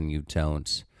drive and you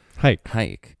don't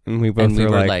hike. And we both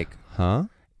were like, huh?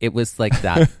 It was like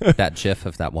that gif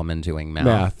of that woman doing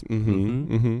math.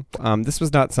 This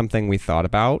was not something we thought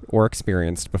about or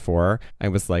experienced before. I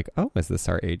was like, oh, is this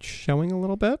our age showing a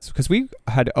little bit? Because we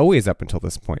had always up until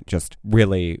this point just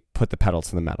really put the pedal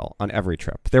to the metal on every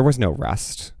trip. There was no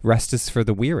rest. Rest is for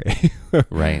the weary.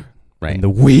 Right. And the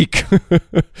weak.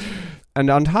 And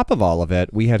on top of all of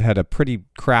it, we had a pretty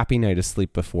crappy night of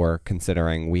sleep before,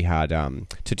 considering we had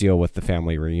to deal with the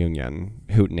family reunion,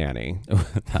 Hootenanny.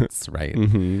 That's right.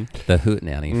 The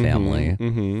Hootenanny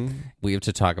family. We have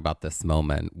to talk about this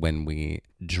moment when we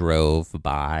drove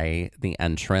by the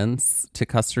entrance to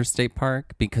Custer State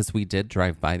Park, because we did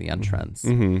drive by the entrance.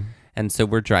 And so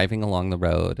we're driving along the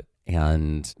road,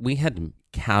 and we had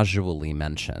casually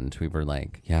mentioned, we were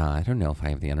like, yeah, I don't know if I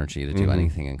have the energy to do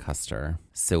anything in Custer.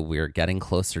 So we're getting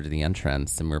closer to the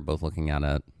entrance and we're both looking at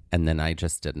it. And then I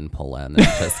just didn't pull in and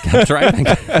just kept driving.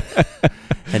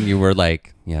 And you were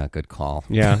like, yeah, good call.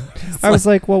 Yeah. I was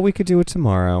like, well, we could do it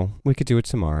tomorrow.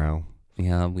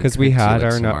 Yeah, because we had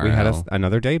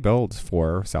another day build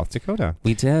for South Dakota.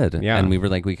 We did, yeah, and we were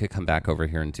like, we could come back over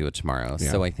here and do it tomorrow.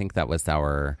 Yeah. So I think that was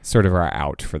our sort of our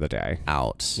out for the day.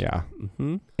 Out, yeah.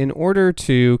 In order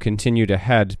to continue to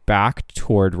head back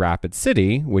toward Rapid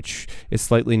City, which is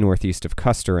slightly northeast of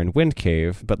Custer and Wind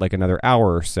Cave, but like another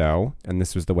hour or so, and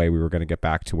this was the way we were going to get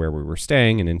back to where we were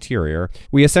staying in Interior,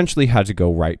 we essentially had to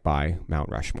go right by Mount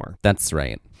Rushmore. That's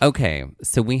right. Okay,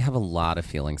 so we have a lot of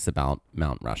feelings about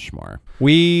Mount Rushmore.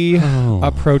 We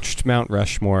approached Mount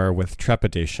Rushmore with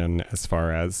trepidation as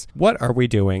far as, what are we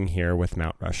doing here with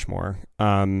Mount Rushmore?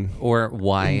 Or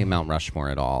why Mount Rushmore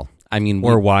at all? I mean,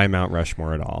 why Mount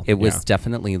Rushmore at all? It was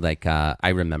definitely like, I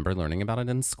remember learning about it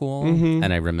in school,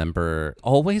 and I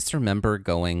always remember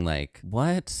going like,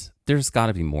 what? There's got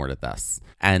to be more to this.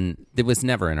 And it was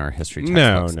never in our history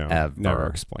textbooks. No, ever, never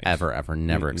explained. Ever,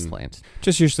 never explained.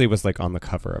 Just usually was like on the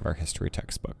cover of our history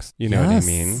textbooks. You know what I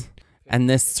mean? And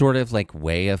this sort of like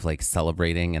way of like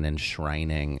celebrating and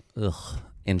enshrining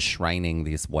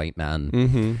these white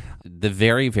men. The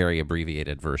very, very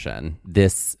abbreviated version.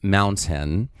 This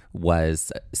mountain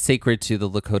was sacred to the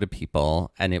Lakota people,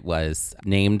 and it was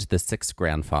named the six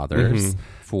grandfathers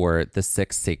for the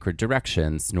six sacred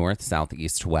directions: north, south,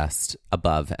 east, west,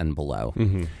 above, and below.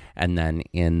 And then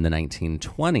in the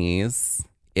 1920s,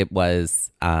 it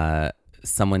was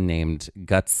someone named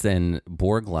Gutzon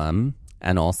Borglum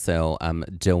and also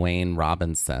Dwayne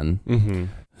Robinson,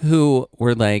 who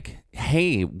were like,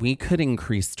 hey, we could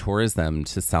increase tourism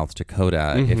to South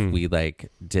Dakota if we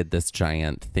like did this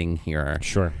giant thing here.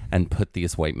 Sure. And put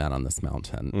these white men on this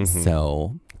mountain.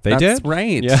 So They that's did?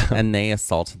 right. Yeah. And they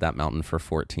assaulted that mountain for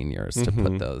 14 years to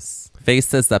put those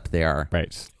faces up there.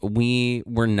 Right. We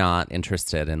were not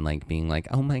interested in like being like,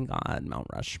 oh my God, Mount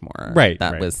Rushmore. Right,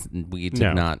 That right. was, we did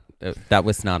No. not, that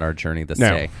was not our journey this No.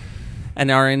 day.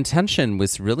 And our intention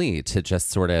was really to just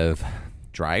sort of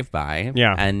drive by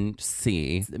Yeah. and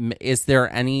see, is there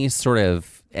any sort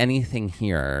of anything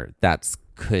here that's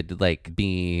could like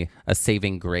be a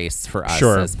saving grace for us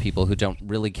Sure. as people who don't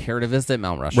really care to visit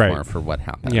Mount Rushmore Right. for what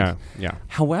happened. Yeah. Yeah.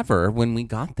 However, when we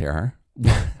got there,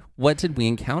 what did we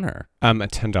encounter? A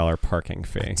 $10 parking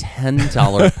fee.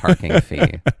 $10 parking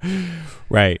fee.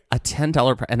 Right. A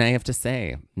 $10 and I have to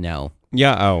say, no.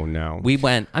 Yeah. Oh, no. We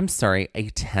went, I'm sorry, a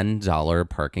 $10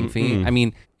 parking fee. I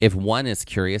mean, if one is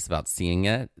curious about seeing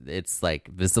it, it's like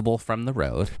visible from the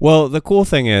road. Well, the cool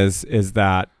thing is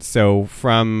that so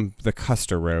from the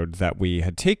Custer Road that we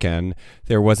had taken,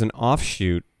 there was an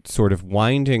offshoot sort of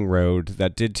winding road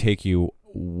that did take you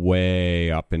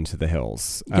way up into the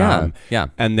hills. Yeah.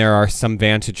 And there are some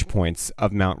vantage points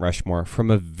of Mount Rushmore from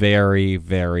a very,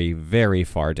 very, very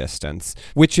far distance,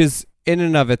 which is in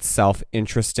and of itself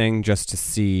interesting just to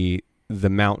see the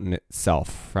mountain itself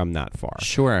from that far.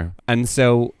 Sure. And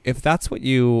so if that's what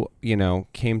you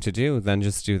came to do, then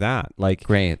just do that. Like,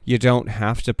 Great. You don't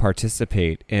have to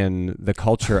participate in the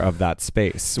culture of that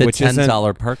space, The which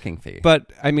 $10 parking fee.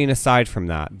 But I mean, aside from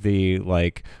that, the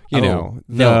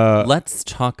let's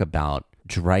talk about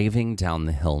driving down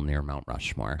the hill near Mount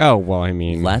Rushmore. Oh, well, I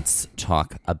mean, Let's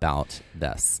talk about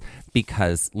this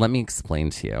because let me explain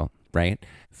to you, right?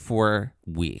 For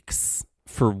weeks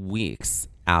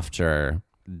after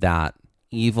that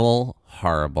evil,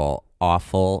 horrible,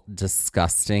 awful,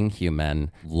 disgusting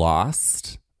human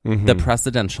lost the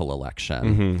presidential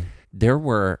election, there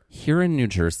were here in New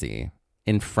Jersey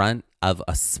in front of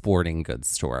a sporting goods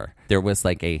store. There was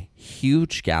like a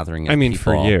huge gathering of people.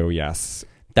 for you, yes.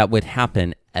 That would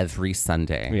happen every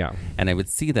Sunday. Yeah. And I would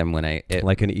see them when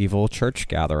Like an evil church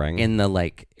gathering. in the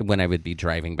when I would be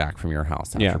driving back from your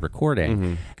house after Yeah.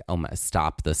 recording. Oh my,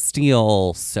 stop the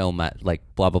steal, so much, like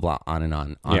blah blah blah, on and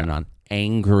on, Yeah. and on.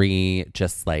 Angry,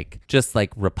 just like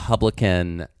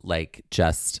Republican, like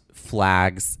just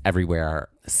flags everywhere,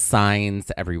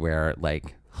 signs everywhere,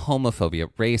 like homophobia,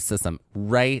 racism,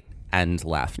 right and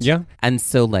left. Yeah. And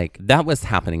so like that was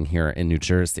happening here in New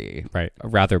Jersey. Right. A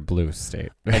rather blue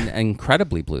state. An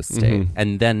incredibly blue state.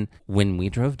 And then when we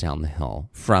drove down the hill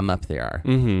from up there,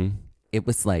 it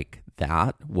was like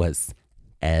that was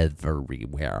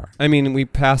everywhere. I mean, we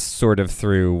passed sort of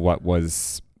through what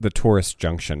was the tourist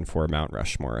junction for Mount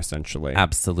Rushmore, essentially.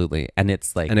 Absolutely. And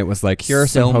it's like, And it was like, here are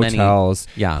so some many- hotels,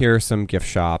 yeah. here are some gift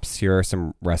shops, here are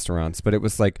some restaurants, but it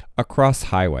was like a cross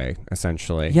highway,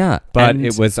 essentially. Yeah, But and-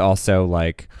 it was also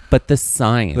like, but the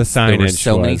signs, there were signage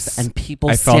so many, was- and people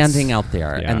I felt- standing out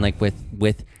there yeah. and like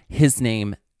with his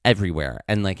name everywhere,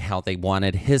 and like how they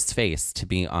wanted his face to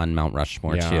be on Mount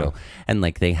Rushmore Yeah. too, and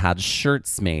like they had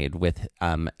shirts made with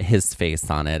his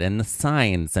face on it and the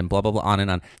signs and blah blah blah, on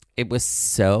and on. It was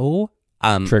so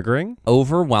triggering.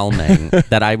 overwhelming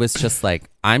that I was just like,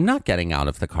 I'm not getting out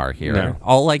of the car here. No.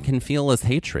 All I can feel is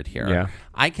hatred here. Yeah.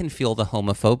 I can feel the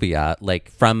homophobia like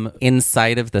from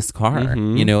inside of this car.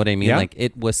 You know what I mean? Yeah. Like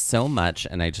it was so much,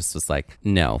 and I just was like,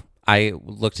 no. I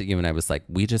looked at you and I was like,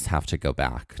 we just have to go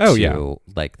back Oh, to yeah.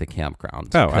 like the campground.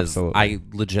 Oh, 'cause absolutely. I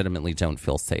legitimately don't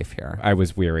feel safe here. I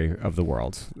was weary of the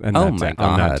world and Oh that my day,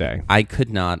 God. on that day. I could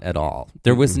not at all.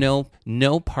 There was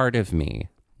no part of me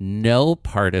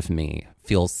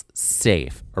feels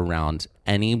safe around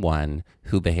anyone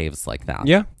who behaves like that.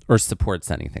 Yeah. Or supports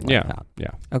anything like Yeah. that.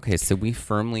 Yeah. Okay, so we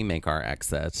firmly make our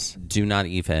exit. Do not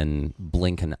even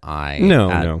blink an eye.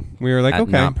 No. We were like, at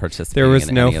okay. not participating There was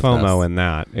in no any of FOMO this. in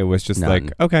that. It was just None.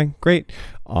 like, okay, great.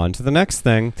 On to the next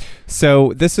thing.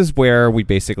 So this is where we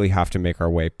basically have to make our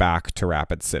way back to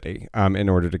Rapid City in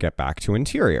order to get back to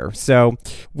Interior. So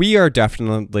we are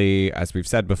definitely, as we've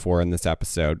said before in this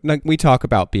episode, like we talk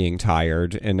about being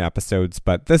tired in episodes,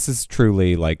 but this is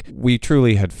truly like we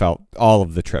truly had felt all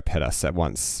of the trip hit us at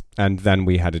once. And then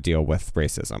we had to deal with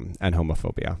racism and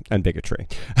homophobia and bigotry.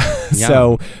 Yeah.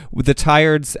 So the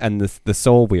tired's and the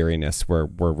soul weariness were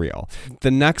real.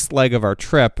 The next leg of our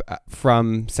trip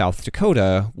from South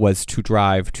Dakota was to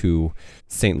drive to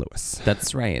St. Louis.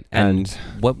 That's right. And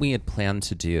what we had planned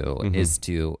to do is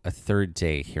do a third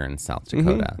day here in South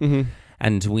Dakota.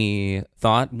 And we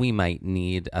thought we might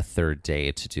need a third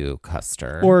day to do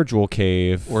Custer. Or Jewel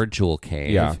Cave. Or Jewel Cave.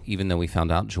 Yeah. Even though we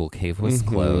found out Jewel Cave was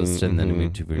closed. And then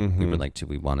we were like, do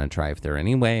we want to drive there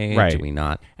anyway? Right. Do we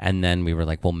not? And then we were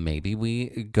like, well, maybe we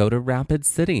go to Rapid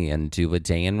City and do a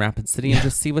day in Rapid City and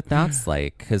just see what that's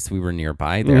like. Because we were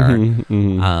nearby there.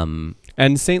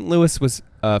 And St. Louis was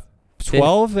a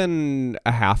 12 and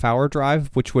a half hour drive,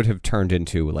 which would have turned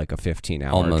into like a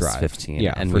 15-hour almost drive. 15.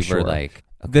 Yeah, and for we sure. were like,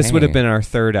 okay. This would have been our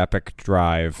third epic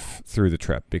drive through the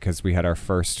trip because we had our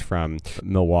first from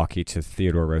Milwaukee to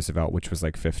Theodore Roosevelt, which was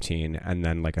like 15, and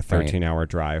then like a 13-hour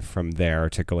drive from there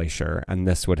to Glacier. And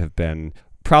this would have been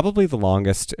probably the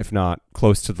longest, if not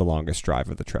close to the longest drive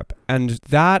of the trip. And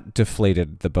that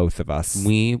deflated the both of us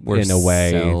We were in a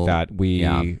way so- that we...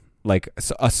 yeah. like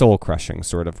a soul-crushing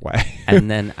sort of way. And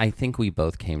then I think we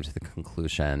both came to the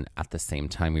conclusion at the same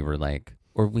time. We were like,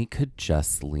 or we could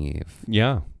just leave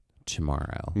Yeah.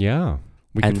 tomorrow. Yeah.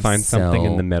 We could And find something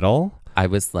in so- the middle. I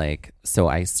was like, so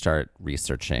I start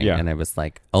researching Yeah. and I was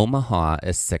like, Omaha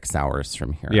is 6 hours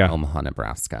from here. Yeah. Omaha,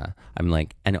 Nebraska. I'm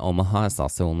like, and Omaha is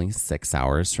also only 6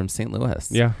 hours from St. Louis.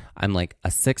 Yeah. I'm like, a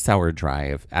 6-hour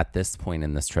drive at this point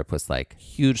in this trip was like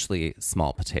hugely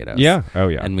small potatoes. Yeah. Oh,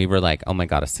 yeah. And we were like, oh my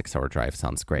God, a 6-hour drive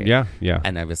sounds great. Yeah. Yeah.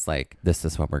 And I was like, this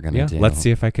is what we're going to Yeah. do. Let's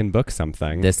see if I can book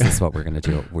something. This is what we're going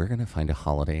to do. We're going to find a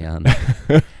Holiday Inn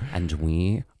and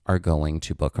we are going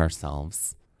to book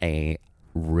ourselves a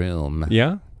room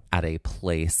Yeah. at a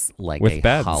place like With a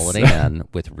beds. Holiday Inn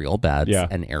with real beds Yeah.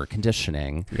 and air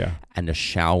conditioning Yeah. and a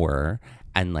shower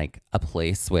and like a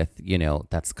place with,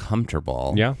 that's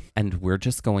comfortable. Yeah. And we're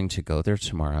just going to go there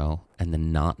tomorrow and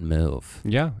then not move.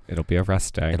 Yeah. It'll be a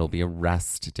rest day. It'll be a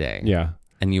rest day. Yeah.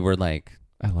 And you were like,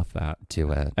 I love that.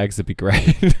 do it. Eggs would be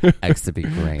great. Eggs would be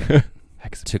great.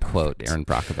 Eggs would To be quote perfect. Aaron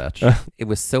Brockovich. It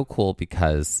was so cool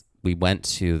because we went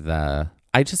to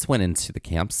I just went into the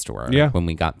camp store when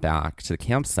we got back to the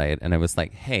campsite and I was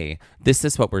like, hey, this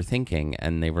is what we're thinking.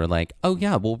 And they were like, oh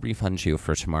yeah, we'll refund you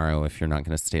for tomorrow if you're not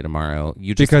going to stay tomorrow.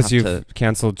 You just Because have you've to...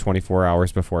 canceled 24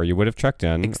 hours before you would have checked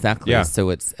in. Exactly. Yeah. So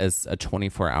it's as a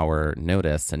 24-hour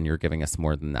notice and you're giving us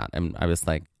more than that. And I was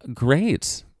like,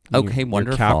 great. Okay,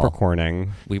 wonderful. You're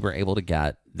Capricorning. We were able to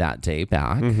get that day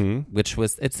back, which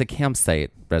was, it's a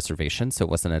campsite reservation, so it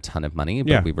wasn't a ton of money,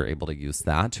 but we were able to use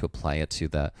that to apply it to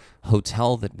the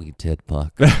hotel that we did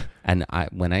book. And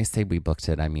when I say we booked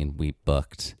it, I mean we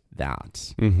booked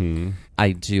that.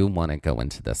 I do want to go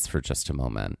into this for just a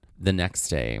moment. The next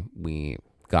day, we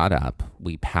got up,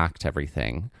 we packed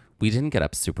everything. We didn't get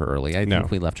up super early. I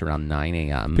think we left around 9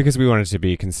 a.m. Because we wanted to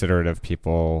be considerate of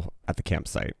people at the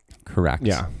campsite. Correct.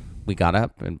 Yeah. We got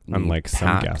up and we Unlike some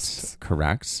packed. guests.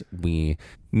 Correct. We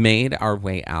made our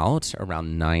way out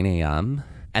around 9 a.m.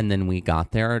 and then we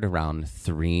got there at around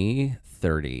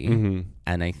 3:30.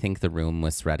 And I think the room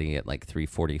was ready at like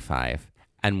 3:45.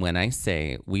 And when I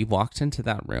say we walked into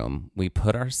that room, we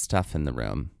put our stuff in the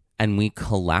room and we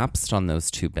collapsed on those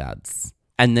two beds.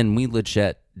 And then we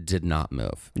legit did not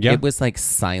move. Yeah. It was like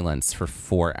silence for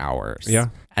 4 hours. Yeah.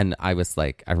 And I was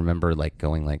like, I remember like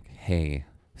going like, hey,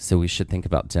 so we should think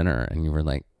about dinner. And you were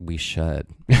like, we should.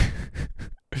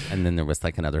 And then there was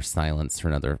like another silence for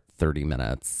another 30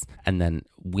 minutes. And then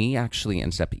we actually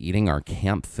ended up eating our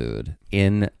camp food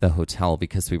in the hotel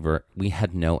because we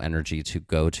had no energy to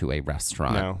go to a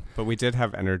restaurant. No, but we did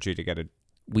have energy to get a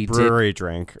We brewery did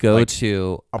drink. go like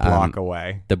to a block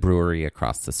away. the brewery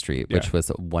across the street, which Yeah. was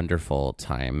a wonderful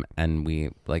time. And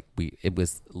it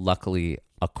was luckily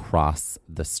across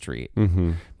the street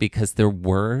because there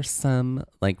were some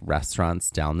like restaurants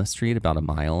down the street about a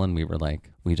mile and we were like,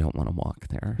 we don't want to walk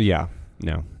there. Yeah.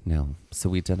 No. So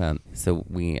we didn't. So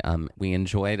we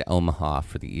enjoyed Omaha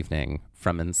for the evening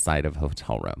from inside of a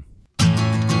hotel room.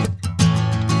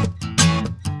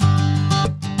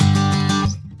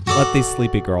 Let these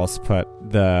sleepy girls put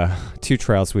the 2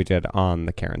 trails we did on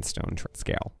the Karen Stone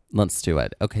scale. Let's do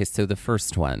it. Okay, so the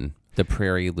first one, the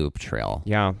Prairie Loop Trail.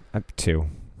 Yeah, 2.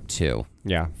 2.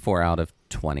 Yeah. 4 out of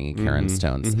 20 Karen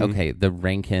Stones. Okay, the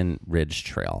Rankin Ridge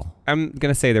Trail. I'm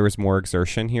going to say there was more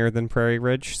exertion here than Prairie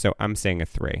Ridge, so I'm saying a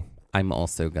 3. I'm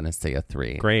also going to say a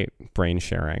 3. Great. Brain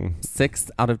sharing. 6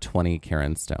 out of 20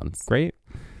 Karen Stones. Great.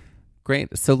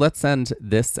 Great. So let's end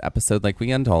this episode like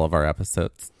we end all of our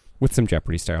episodes. With some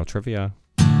Jeopardy-style trivia.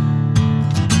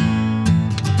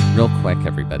 Real quick,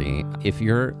 everybody, if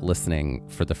you're listening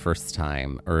for the first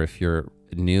time or if you're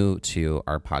new to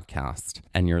our podcast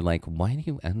and you're like, why do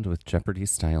you end with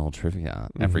Jeopardy-style trivia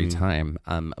every time?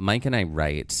 Mike and I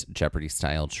write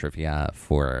Jeopardy-style trivia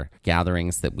for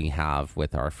gatherings that we have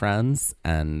with our friends.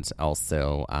 And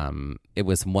also, it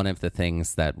was one of the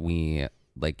things that we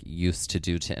like used to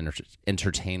do to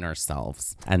entertain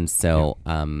ourselves. And so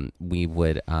we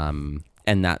would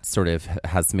and that sort of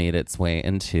has made its way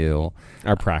into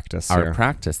our practice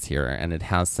here, and it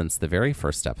has since the very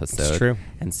first episode. It's true.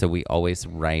 And so we always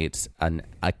write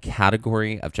a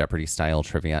category of Jeopardy style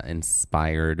trivia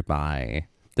inspired by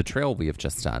the trail we have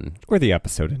just done, or the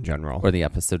episode in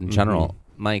general.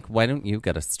 Mike, why don't you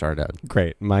get us started?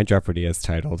 Great. My Jeopardy is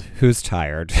titled "Who's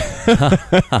Tired?"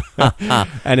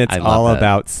 and it's all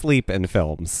about sleep in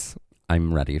films.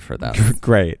 I'm ready for that.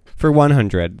 Great. For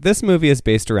 100, this movie is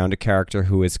based around a character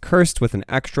who is cursed with an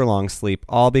extra long sleep,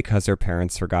 all because her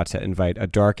parents forgot to invite a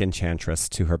dark enchantress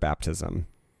to her baptism.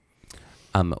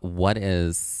 What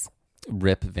is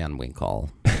Rip Van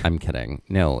Winkle? I'm kidding.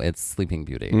 No, it's Sleeping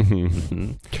Beauty.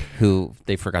 Who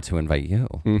they forgot to invite you.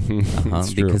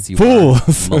 Because you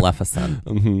Fools. were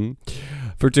Maleficent.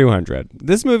 For 200,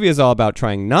 this movie is all about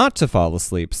trying not to fall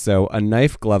asleep, so a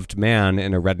knife-gloved man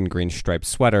in a red and green striped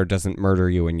sweater doesn't murder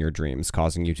you in your dreams,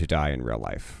 causing you to die in real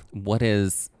life. What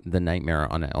is the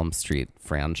Nightmare on Elm Street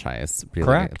franchise? Really?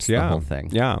 Correct, It's the whole thing.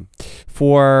 Yeah.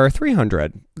 For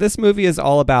 300, this movie is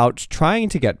all about trying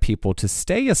to get people to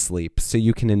stay asleep so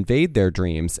you can invade their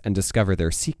dreams and discover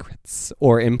their secrets,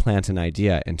 or implant an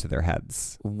idea into their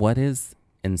heads. What is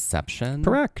Inception?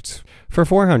 Correct. For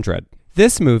 400,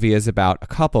 this movie is about a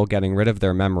couple getting rid of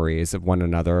their memories of one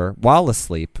another while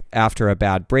asleep after a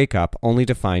bad breakup, only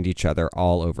to find each other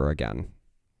all over again.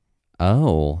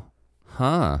 Oh,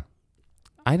 huh.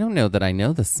 I don't know that I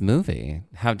know this movie.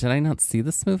 Did I not see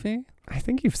this movie? I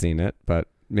think you've seen it, but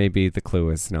maybe the clue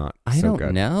is not so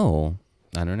good.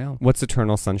 I don't know. What's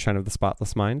Eternal Sunshine of the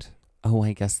Spotless Mind? Oh,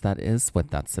 I guess that is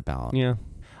what that's about. Yeah.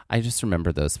 I just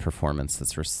remember those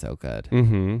performances were so good.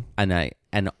 Mm-hmm.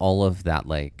 And all of that,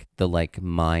 like the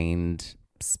mind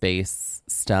space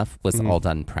stuff was all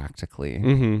done practically.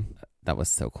 Mm-hmm. That was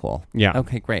so cool. Yeah.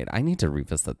 Okay, great. I need to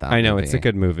revisit that. I know, movie. it's a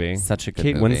good movie. Such a good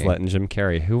Kate movie. Winslet and Jim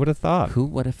Carrey. Who would have thought? Who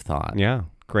would have thought? Yeah.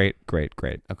 Great.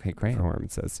 Okay, great.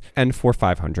 Performances. And for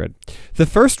 500, the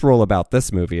first rule about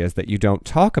this movie is that you don't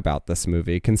talk about this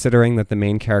movie, considering that the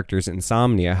main character's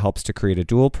insomnia helps to create a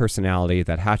dual personality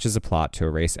that hatches a plot to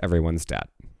erase everyone's debt.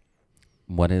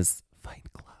 What is Fight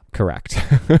Club? Correct.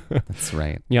 That's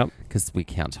right. Yep. Because we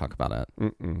can't talk about it.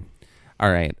 Mm-mm.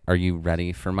 All right. Are you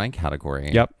ready for my category?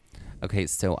 Yep. Okay,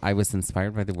 so I was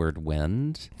inspired by the word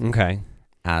wind. Okay.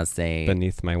 As a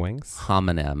Beneath my wings.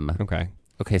 Homonym. Okay.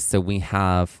 Okay, so we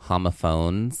have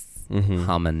homophones,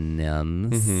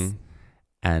 homonyms,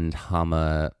 and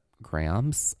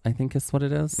homograms, I think is what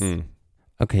it is.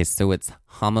 Okay, so it's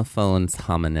homophones,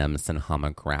 homonyms, and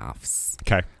homographs.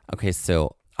 Okay,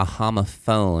 so a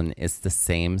homophone is the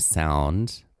same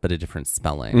sound, but a different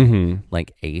spelling,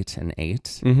 like 8 and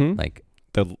 8, like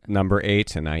the number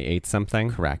 8 and I ate something.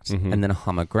 Correct. And then a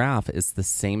homograph is the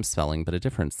same spelling, but a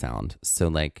different sound. So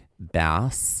like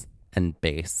bass and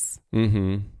bass,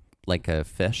 like a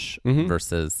fish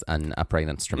versus an upright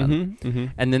instrument.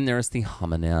 And then there's the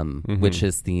homonym, which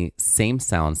is the same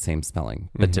sound, same spelling,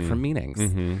 but different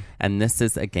meanings. And this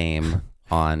is a game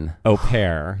on au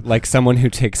pair, like someone who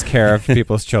takes care of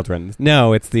people's children.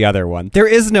 No, it's the other one. There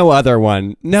is no other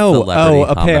one. No,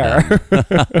 a pair.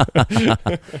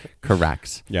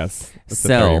 Correct. Yes, it's a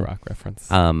 30 Rock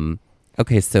reference.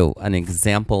 Okay, so an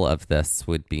example of this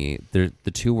would be the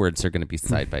two words are going to be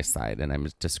side by side, and I'm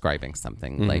describing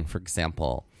something. Like, for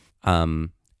example,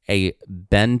 a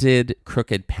bended,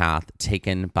 crooked path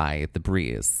taken by the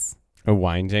breeze. A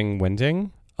winding?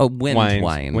 A wind.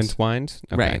 Wind?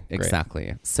 Okay, right, great.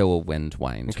 Exactly. So a wind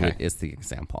wind is the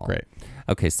example. Great.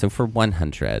 Okay, so for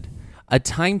 100, a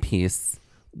timepiece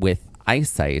with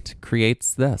eyesight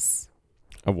creates this.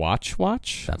 A watch?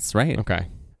 That's right. Okay.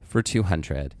 For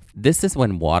 200, this is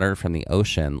when water from the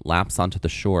ocean laps onto the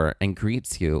shore and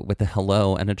greets you with a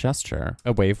hello and a gesture.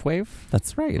 A wave?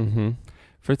 That's right.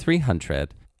 For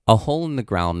 300, a hole in the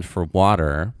ground for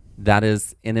water that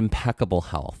is in impeccable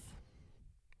health.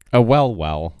 A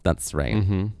well. That's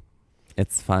right.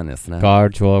 It's fun, isn't it?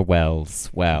 Guard your wells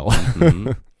well.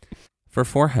 For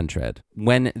 400,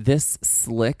 when this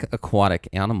slick aquatic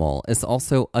animal is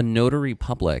also a notary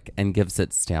public and gives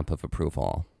its stamp of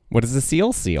approval. What is a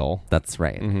seal? That's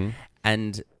right.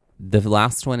 And the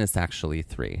last one is actually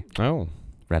 3. Oh.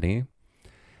 Ready?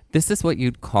 This is what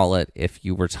you'd call it if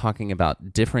you were talking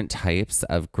about different types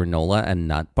of granola and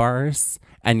nut bars,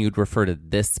 and you'd refer to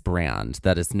this brand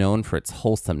that is known for its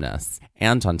wholesomeness.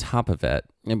 And on top of it,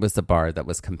 it was a bar that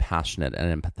was compassionate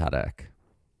and empathetic.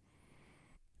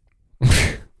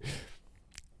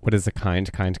 What is a kind?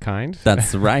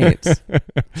 That's right.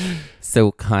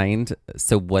 So kind.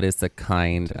 So what is a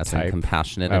kind as in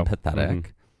compassionate and empathetic?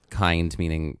 Kind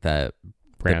meaning the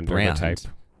brand or the type.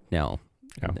 No.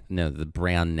 Oh. No, the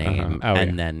brand name. Oh,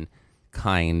 and then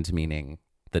kind meaning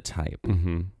the type.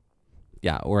 Mm-hmm.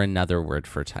 Yeah, or another word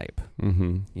for type.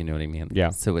 Mm-hmm. You know what I mean? Yeah.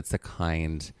 So it's a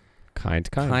kind. Kind.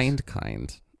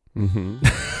 Mm-hmm.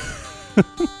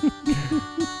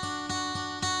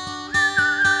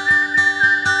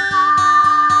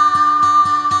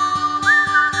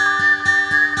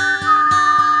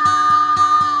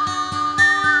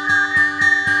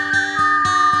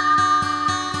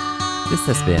 This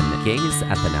has been Gaze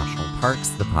at the National Parks,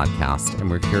 the podcast, and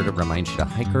we're here to remind you to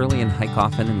hike early and hike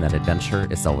often, and that adventure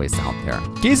is always out there.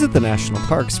 Gaze at the National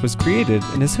Parks was created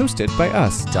and is hosted by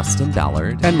us, Dustin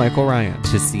Ballard and Michael Ryan.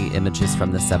 To see images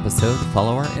from this episode,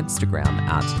 follow our Instagram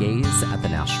at Gaze at the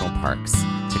National Parks.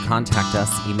 To contact us,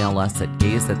 email us at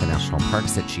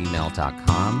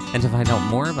gazeatthenationalparks@gmail.com. And to find out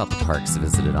more about the parks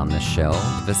visited on this show,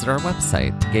 visit our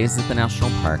website,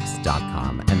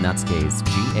 gazeatthenationalparks.com. And that's Gaze,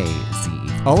 G-A-Z-E.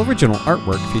 All original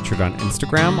artwork featured on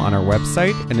Instagram, on our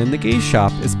website, and in the Gaze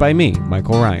Shop is by me,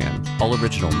 Michael Ryan. All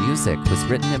original music was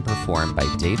written and performed by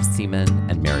Dave Seaman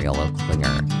and Mariella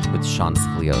Klinger, with Sean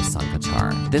Splios on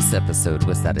guitar. This episode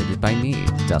was edited by me,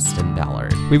 Dustin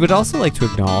Ballard. We would also like to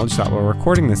acknowledge that while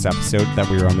recording this episode that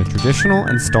we are on the traditional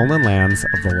and stolen lands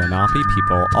of the Lenape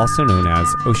people, also known as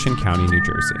Ocean County, New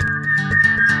Jersey.